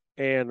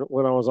 and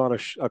when I was on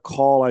a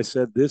call, I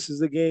said, "This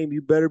is a game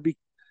you better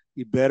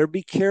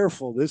be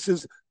careful.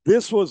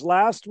 This was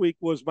last week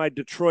was my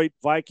Detroit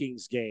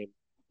Vikings game.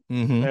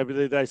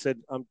 Mm-hmm. I said,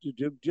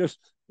 just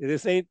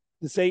this ain't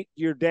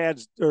your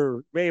dad's,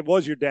 or maybe it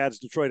was your dad's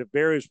Detroit.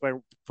 Barry was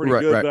playing pretty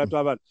Right, good, right, but I'm talking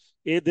about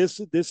it. This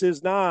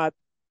is not.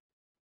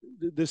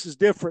 This is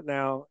different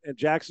now, and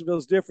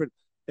Jacksonville's different.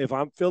 If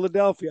I'm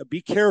Philadelphia,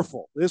 be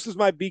careful. This is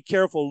my be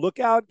careful, look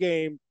out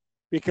game,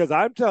 because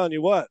I'm telling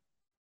you what,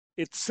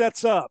 it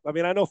sets up. I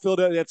mean, I know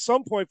Philadelphia at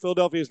some point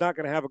Philadelphia is not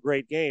going to have a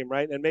great game,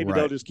 right? And maybe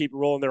they'll right. just keep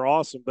rolling. They're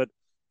awesome, but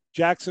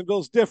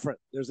Jacksonville's different.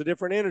 There's a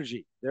different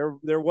energy.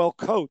 They're well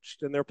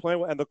coached and they're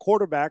playing. And the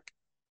quarterback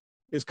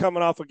is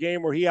coming off a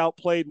game where he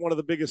outplayed one of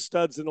the biggest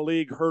studs in the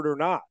league, hurt or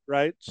not,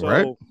 right?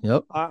 Right. So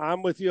Yep.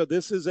 I'm with you.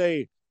 This is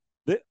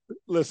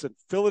listen.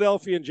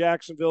 Philadelphia and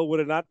Jacksonville would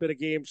have not been a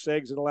game,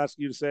 Segs, and I'll ask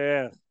you to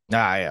say,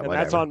 Ah, yeah, and that's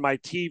whatever. on my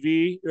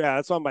TV. Yeah,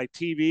 that's on my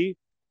TV.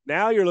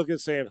 Now you're looking at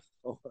saying,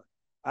 oh,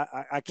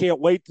 I can't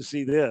wait to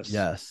see this.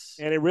 Yes.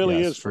 And it really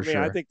Yes, is for for me.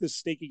 I sure. think this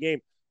sneaky game.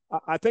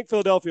 I think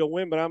Philadelphia will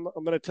win, but I'm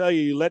going to tell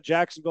you, you let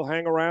Jacksonville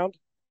hang around.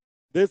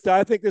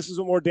 I think this is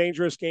a more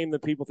dangerous game than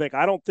people think.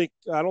 I don't think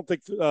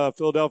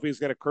Philadelphia is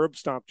going to curb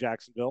stomp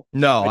Jacksonville.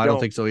 No, I I don't don't.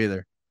 think so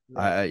either.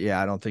 Yeah.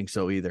 Yeah, I don't think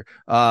so either.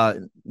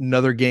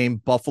 Another game,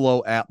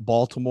 Buffalo at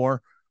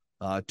Baltimore,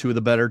 two of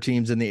the better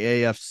teams in the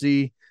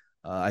AFC.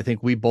 I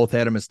think we both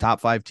had them as top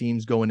five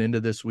teams going into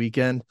this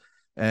weekend.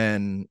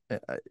 And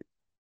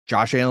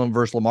Josh Allen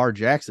versus Lamar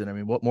Jackson. I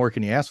mean, what more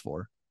can you ask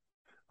for?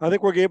 I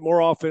think we're getting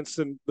more offense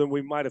than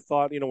we might have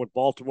thought. You know, with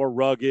Baltimore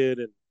rugged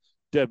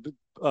and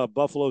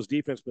Buffalo's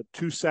defense, but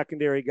two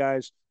secondary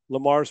guys.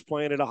 Lamar's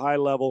playing at a high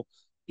level.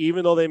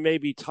 Even though they may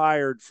be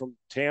tired from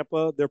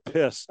Tampa, they're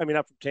pissed. I mean,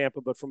 not from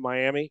Tampa, but from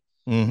Miami.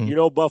 Mm-hmm. You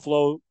know,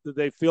 Buffalo,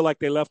 they feel like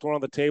they left one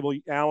on the table.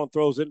 Allen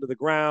throws it into the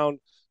ground.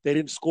 They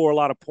didn't score a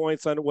lot of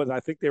points. I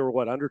think they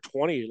were under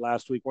 20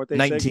 last week, weren't they?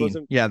 Six 19.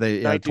 wasn't Yeah,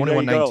 they 19.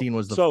 There you go. 21-19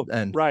 was the So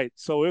end. right,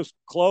 so it was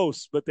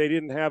close, but they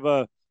didn't have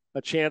a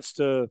chance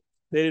to.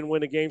 They didn't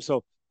win the game.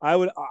 So I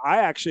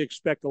actually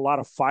expect a lot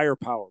of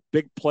firepower,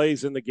 big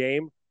plays in the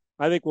game.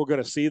 I think we're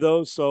going to see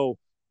those. So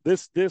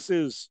this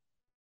is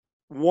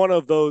one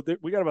of those.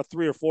 We got about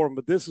three or four of them,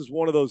 but this is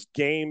one of those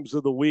games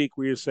of the week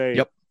where you say,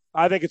 Yep.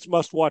 I think it's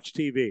must watch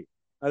TV.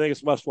 I think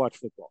it's must watch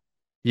football.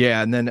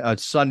 Yeah, and then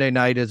Sunday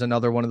night is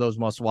another one of those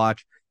must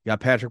watch. You got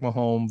Patrick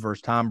Mahomes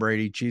versus Tom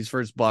Brady, Chiefs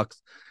versus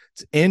Bucks.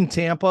 It's in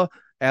Tampa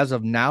as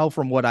of now.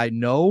 From what I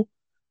know,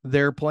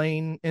 they're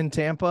playing in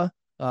Tampa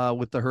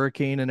with the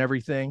hurricane and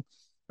everything.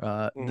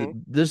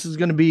 This is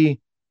going to be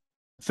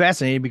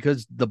fascinating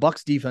because the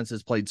Bucks defense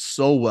has played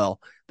so well.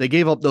 They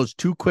gave up those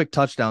two quick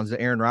touchdowns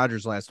to Aaron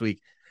Rodgers last week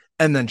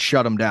and then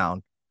shut them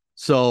down.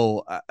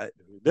 So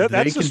they That's the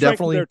can strength of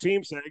definitely. their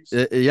team,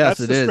 Segs. Yes, That's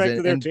it the is. strength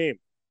of their team.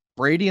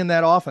 Brady in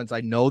that offense,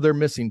 I know they're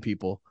missing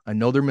people. I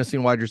know they're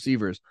missing wide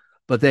receivers,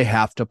 but they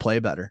have to play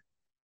better.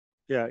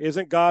 Yeah,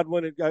 isn't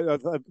Godwin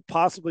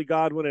possibly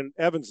Godwin and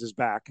Evans is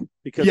back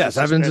because of the Yes,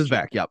 Evans is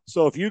suspension? back. Yep.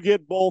 So if you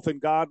get both and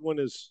Godwin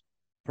is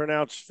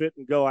pronounced fit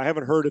and go, I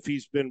haven't heard if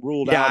he's been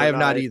ruled Yeah, out I or have not.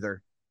 not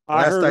either. I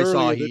Last heard I saw,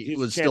 earlier that he there's a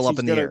was chance still up he's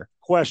in the going to air.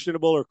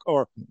 questionable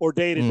or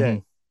day to Mm-hmm.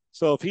 day.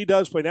 So if he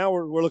does play, now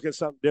we're looking at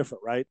something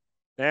different, right?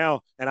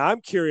 Now, and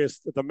I'm curious.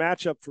 The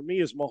matchup for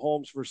me is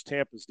Mahomes versus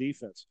Tampa's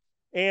defense,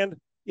 and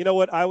you know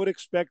what? I would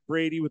expect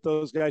Brady with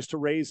those guys to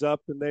raise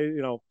up, and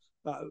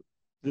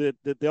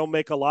that they'll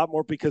make a lot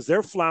more because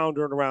they're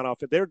floundering around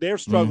off it. They're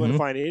struggling to Mm-hmm.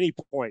 find any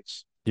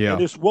points, and Yeah.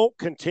 this won't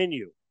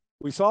continue.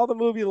 We saw the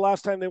movie the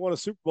last time they won a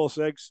Super Bowl.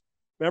 Segs.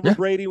 Remember Yeah.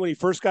 Brady when he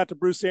first got to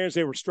Bruce Arians?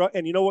 They were struck,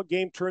 and you know what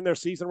game turned their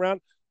season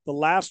around? The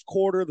last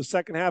quarter of the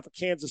second half of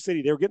Kansas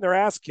City. They were getting their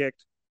ass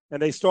kicked,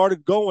 and they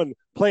started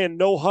playing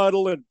no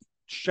huddle and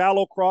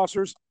shallow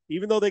crossers.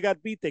 Even though they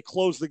got beat, they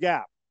closed the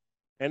gap.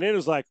 And it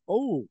was like,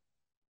 oh,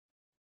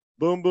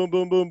 boom, boom,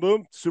 boom, boom,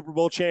 boom, Super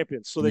Bowl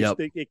champions. So Yep.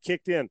 it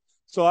kicked in.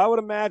 So I would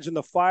imagine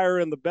the fire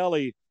in the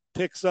belly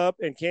picks up,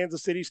 and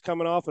Kansas City's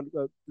coming off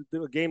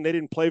a game they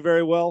didn't play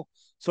very well.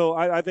 So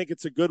I think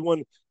it's a good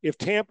one. If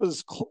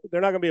Tampa's,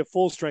 they're not going to be at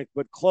full strength,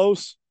 but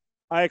close.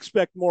 I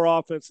expect more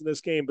offense in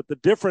this game. But the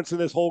difference in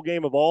this whole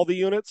game of all the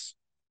units,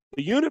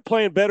 the unit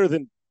playing better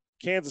than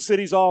Kansas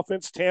City's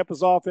offense,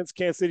 Tampa's offense,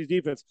 Kansas City's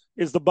defense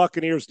is the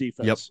Buccaneers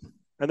defense. Yep.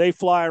 And they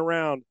fly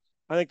around.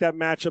 I think that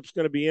matchup's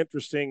going to be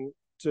interesting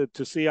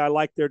to see. I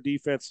like their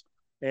defense,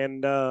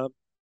 and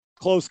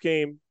close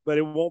game, but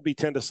it won't be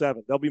 10-7.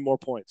 There'll be more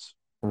points.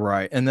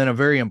 Right. And then a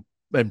very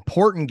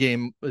important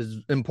game, as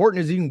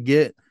important as you can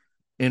get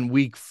in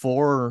week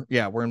 4.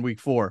 Yeah, we're in week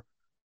 4.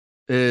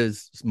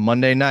 Is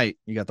Monday night.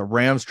 You got the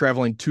Rams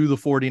traveling to the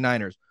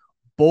 49ers.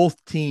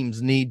 Both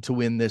teams need to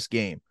win this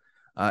game.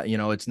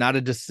 It's not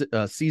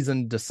a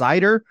season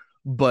decider,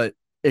 but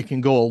it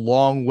can go a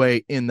long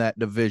way in that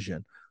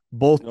division.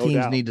 Both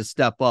teams need to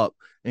step up,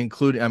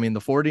 including, the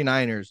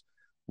 49ers.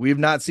 We've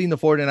not seen the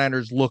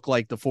 49ers look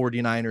like the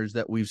 49ers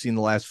that we've seen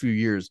the last few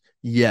years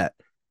yet.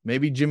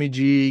 Maybe Jimmy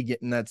G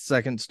getting that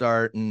second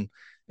start and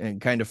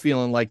kind of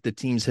feeling like the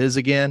team's his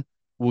again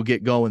will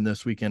get going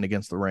this weekend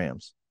against the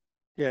Rams.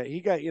 Yeah,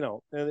 he got,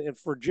 and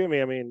for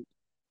Jimmy,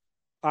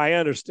 I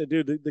understand,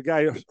 dude, the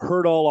guy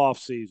hurt all off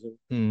season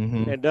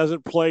and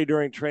doesn't play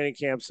during training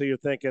camp. So you're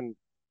thinking,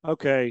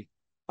 okay,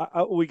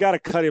 we got to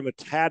cut him a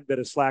tad bit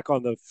of slack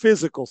on the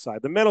physical side.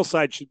 The mental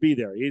side should be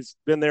there. He's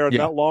been there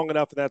not long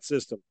enough in that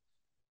system.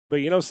 But,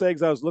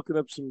 Segs, I was looking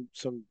up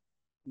some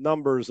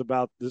numbers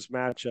about this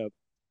matchup.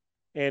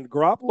 And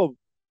Garoppolo,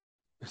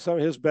 some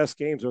of his best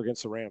games are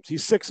against the Rams.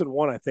 He's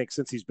 6-1, I think,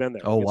 since he's been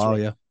there. Oh, wow,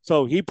 yeah.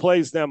 So he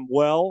plays them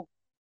well.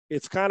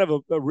 It's kind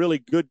of a really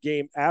good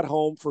game at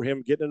home for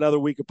him, getting another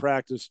week of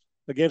practice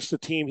against a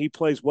team he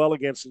plays well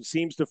against and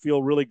seems to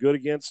feel really good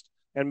against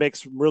and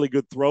makes some really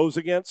good throws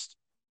against.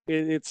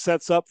 It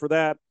sets up for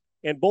that.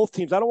 And both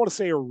teams, I don't want to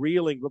say are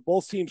reeling, but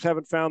both teams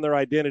haven't found their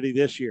identity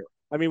this year.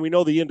 We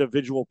know the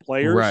individual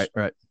players. Right.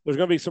 There's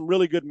going to be some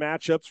really good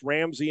matchups.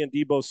 Ramsey and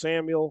Deebo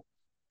Samuel,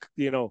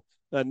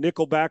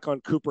 nickelback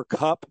on Cooper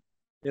Kupp.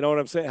 You know what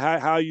I'm saying?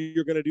 How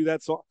you're going to do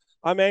that. So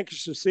I'm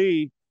anxious to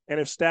see. And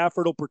if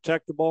Stafford will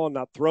protect the ball and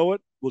not throw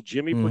it, will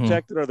Jimmy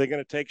protect it? Are they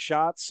going to take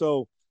shots?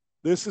 So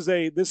this is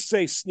a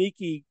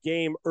sneaky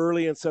game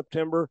early in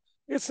September.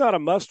 It's not a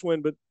must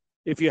win, but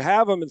if you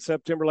have them in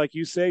September, like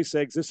you say,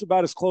 Segs, this is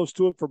about as close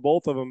to it for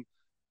both of them.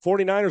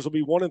 49ers will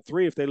be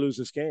 1-3 if they lose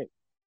this game.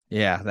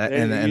 Yeah,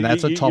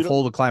 that's a tough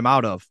hole to climb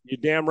out of. You're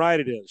damn right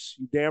it is.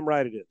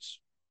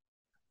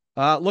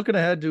 Looking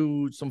ahead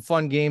to some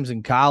fun games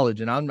in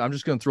college, and I'm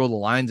just going to throw the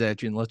lines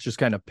at you, and let's just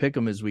kind of pick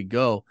them as we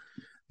go.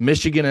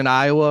 Michigan and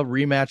Iowa,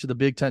 rematch of the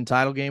Big Ten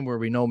title game, where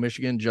we know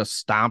Michigan just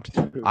stomped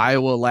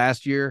Iowa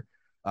last year.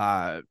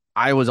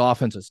 Iowa's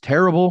offense is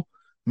terrible.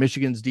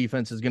 Michigan's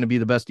defense is going to be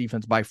the best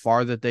defense by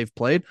far that they've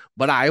played,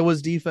 but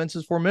Iowa's defense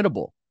is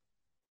formidable.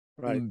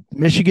 Right.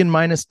 Michigan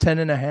minus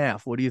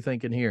 10.5. What are you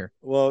thinking here?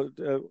 Well,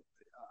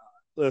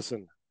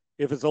 listen,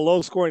 if it's a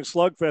low-scoring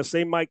slugfest,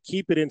 they might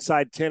keep it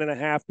inside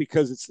 10.5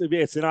 because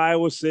it's in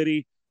Iowa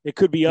City. It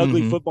could be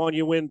ugly football, and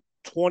you win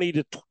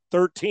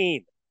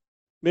 20-13.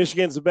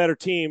 Michigan's a better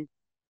team.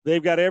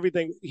 They've got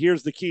everything.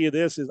 Here's the key of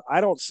this is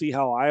I don't see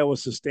how Iowa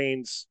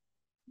sustains.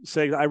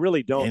 I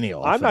really don't.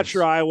 I'm not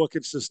sure Iowa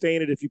can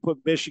sustain it if you put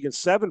Michigan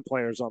 7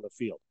 players on the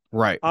field.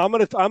 Right. I'm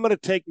gonna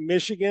take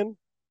Michigan,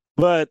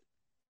 but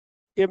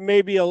it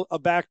may be a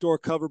backdoor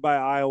cover by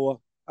Iowa.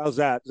 How's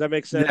that? Does that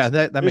make sense? Yeah,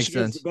 that makes sense.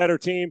 Michigan's a better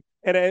team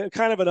and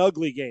kind of an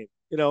ugly game,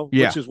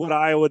 which is what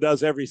Iowa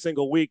does every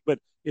single week. But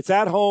it's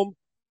at home.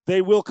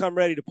 They will come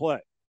ready to play.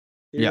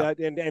 Yeah,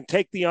 and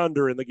take the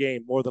under in the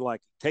game more than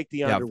likely. Take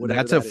the under. Yeah,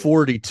 that's at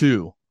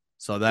 42,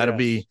 so that'll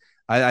be.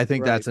 I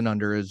think that's an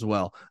under as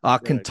well.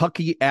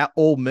 Kentucky at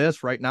Ole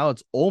Miss right now.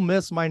 It's Ole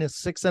Miss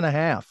minus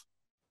 6.5.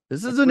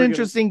 This is an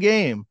interesting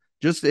game.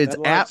 It's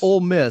at Ole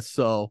Miss,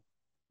 so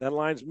that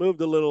line's moved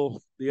a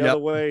little the other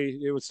way.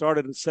 It was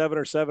started at 7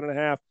 or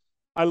 7.5.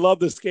 I love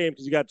this game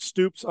because you got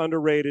Stoops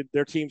underrated.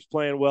 Their team's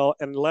playing well,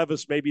 and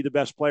Levis may be the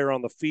best player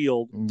on the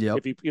field. Yep.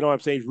 If what I'm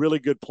saying, he's a really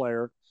good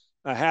player,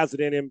 has it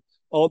in him.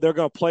 Oh, they're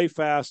going to play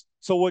fast.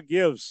 So what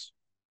gives?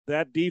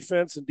 That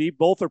defense and deep,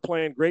 both are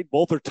playing great.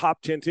 Both are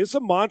top 10 teams. It's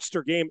a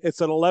monster game. It's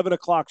an 11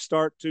 o'clock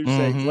start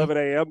Tuesday, 11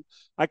 a.m.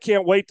 I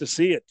can't wait to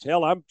see it.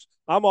 Hell, I'm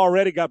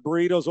already got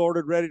burritos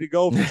ordered, ready to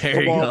go for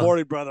tomorrow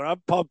morning, brother.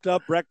 I'm pumped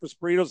up.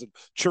 Breakfast burritos and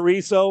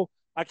chorizo.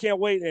 I can't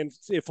wait. And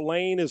if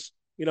Lane is,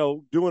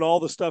 doing all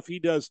the stuff he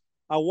does,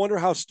 I wonder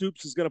how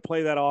Stoops is going to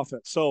play that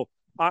offense. So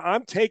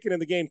I'm taking in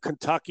the game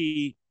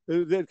Kentucky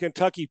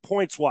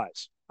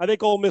points-wise. I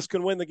think Ole Miss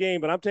can win the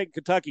game, but I'm taking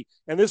Kentucky.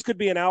 And this could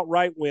be an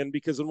outright win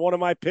because in one of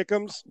my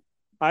pick'ems,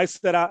 I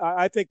said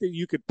I think that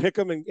you could pick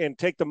them and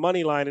take the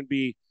money line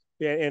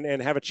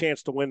and have a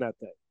chance to win that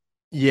thing.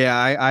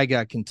 Yeah, I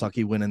got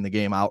Kentucky winning the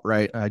game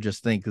outright. I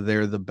just think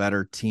they're the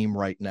better team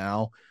right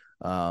now.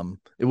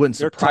 It wouldn't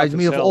surprise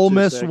me if Ole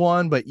Miss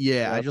won, but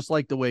I just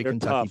like the way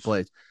Kentucky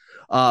plays.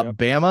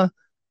 Bama,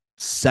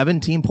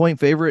 17-point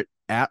favorite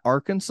at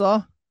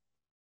Arkansas.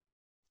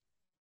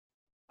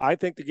 I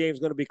think the game's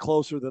going to be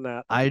closer than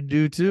that. I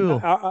do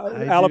too.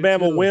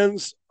 Alabama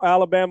wins.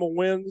 Alabama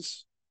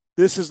wins.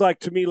 This is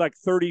to me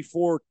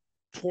 34-24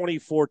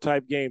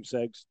 type game,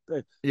 Segs.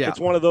 It's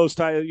one of those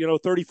type,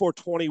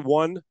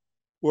 34-21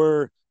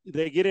 where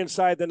they get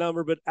inside the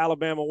number, but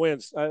Alabama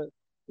wins.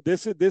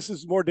 this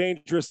is more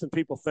dangerous than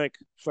people think.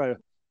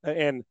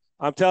 And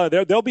I'm telling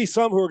you, there'll be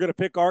some who are going to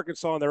pick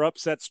Arkansas on their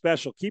upset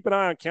special. Keep an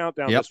eye on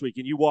Countdown this week,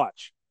 and you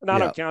watch.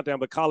 Not on Countdown,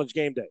 but College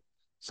Game Day.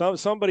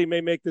 Somebody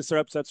may make this their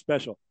upset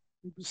special.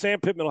 Sam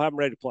Pittman will have them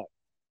ready to play.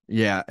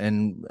 Yeah,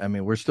 and I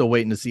mean, we're still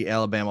waiting to see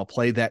Alabama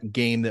play that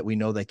game that we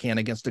know they can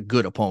against a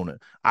good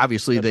opponent.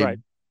 Obviously, they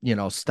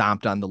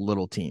stomped on the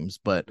little teams,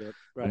 but the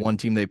one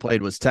team they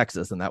played was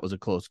Texas, and that was a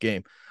close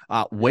game.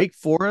 Wake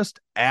Forest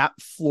at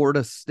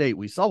Florida State.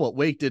 We saw what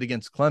Wake did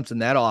against Clemson,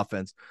 that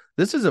offense.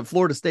 This is at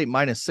Florida State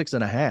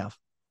 -6.5.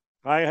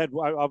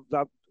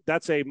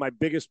 That's my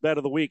biggest bet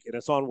of the week, and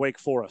it's on Wake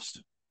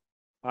Forest.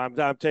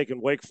 I'm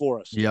taking Wake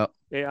Forest. Yep.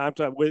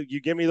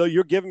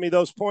 You're giving me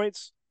those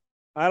points.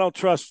 I don't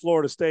trust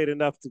Florida State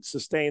enough to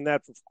sustain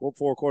that for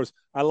 4 quarters.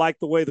 I like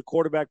the way the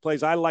quarterback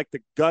plays. I like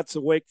the guts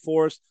of Wake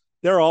Forest.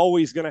 They're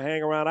always going to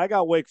hang around. I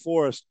got Wake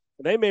Forest,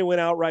 and they may win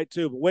outright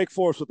too, but Wake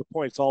Forest with the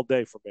points all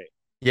day for me.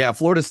 Yeah,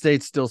 Florida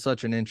State's still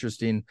such an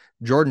interesting.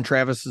 Jordan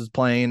Travis is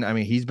playing. I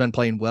mean, he's been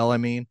playing well.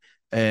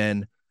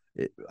 And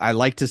I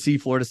like to see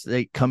Florida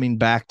State coming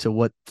back to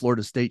what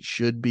Florida State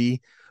should be.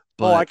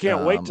 But, I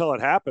can't wait till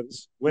it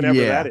happens, whenever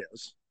that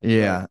is.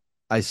 Yeah.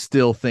 I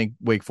still think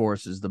Wake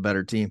Forest is the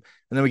better team.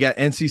 And then we got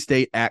NC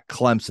State at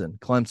Clemson.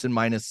 Clemson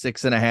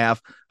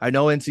 -6.5. I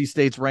know NC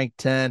State's ranked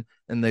 10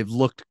 and they've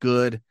looked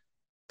good.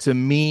 To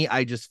me,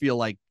 I just feel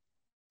like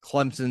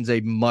Clemson's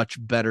a much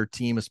better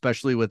team,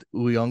 especially with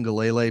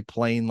Uiagalelei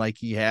playing like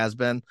he has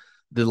been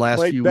the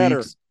last few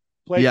weeks.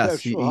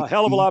 Yes, a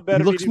hell of a lot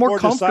better. He looks more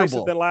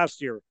comfortable than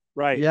last year.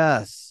 Right.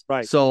 Yes.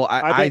 Right. So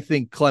I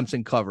think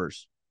Clemson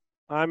covers.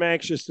 I'm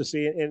anxious to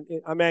see, and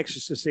I'm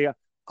anxious to see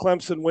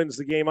Clemson wins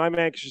the game. I'm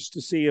anxious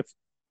to see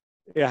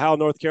how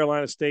North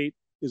Carolina State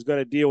is going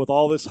to deal with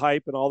all this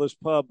hype and all this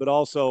pub, but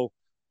also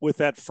with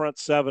that front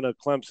seven of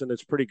Clemson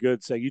that's pretty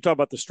good. So you talk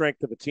about the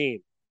strength of a team.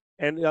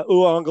 And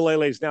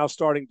Uiagalelei is now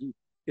starting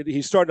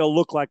to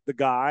look like the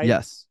guy.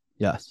 Yes.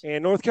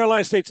 And North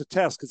Carolina State's a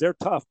test because they're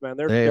tough, man.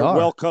 They're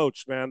well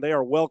coached, man. They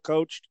are well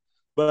coached.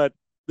 But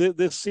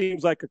this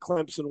seems like a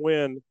Clemson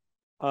win.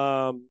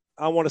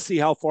 I want to see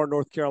how far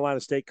North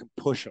Carolina State can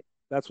push them.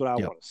 That's what I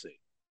want to see.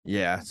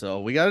 Yeah,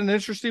 so we got an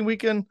interesting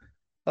weekend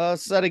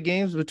set of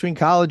games between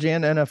college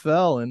and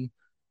NFL,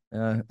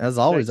 and as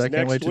always, I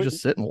can't wait to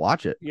just sit and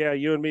watch it. Yeah,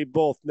 you and me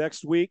both.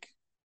 Next week,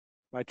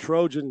 my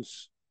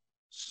Trojans,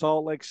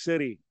 Salt Lake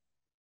City.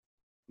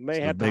 I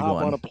may have to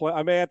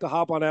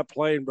hop on that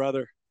plane,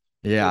 brother.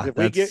 Yeah,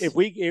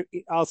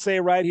 I'll say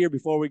it right here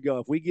before we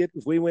go.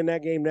 If we win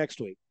that game next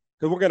week,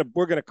 because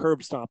we're gonna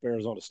curb stomp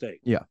Arizona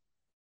State. Yeah.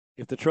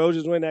 If the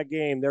Trojans win that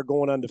game, they're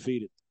going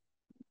undefeated.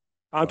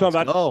 I'm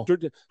talking about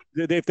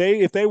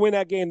if they win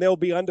that game, they'll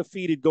be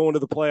undefeated going to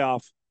the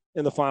playoff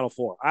in the Final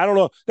Four. I don't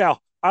know.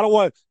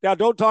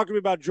 Don't talk to me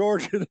about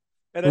Georgia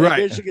and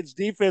Michigan's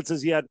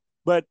defenses yet.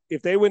 But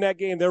if they win that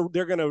game, they're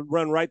going to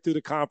run right through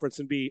the conference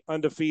and be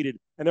undefeated,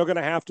 and they're going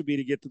to have to be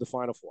to get to the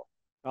Final Four.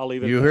 I'll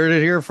leave it. You heard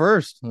it here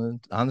first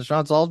on the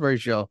Sean Salisbury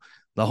Show.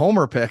 The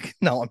homer pick.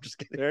 No, I'm just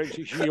kidding.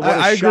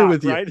 I agree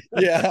with you. Right?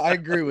 Yeah, I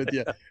agree with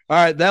you. All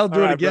right, that'll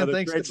do it again. Brother.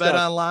 Thanks to Bet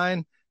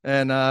Online,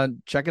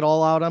 and check it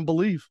all out on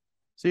Believe.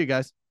 See you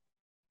guys.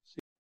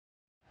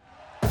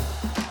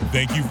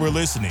 Thank you for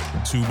listening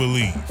to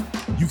Believe.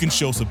 You can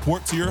show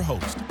support to your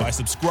host by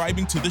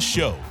subscribing to the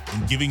show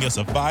and giving us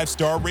a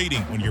 5-star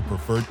rating on your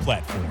preferred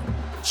platform.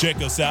 Check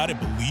us out at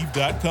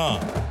Believe.com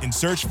and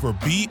search for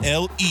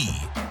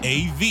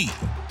BLEAV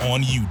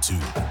on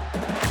YouTube.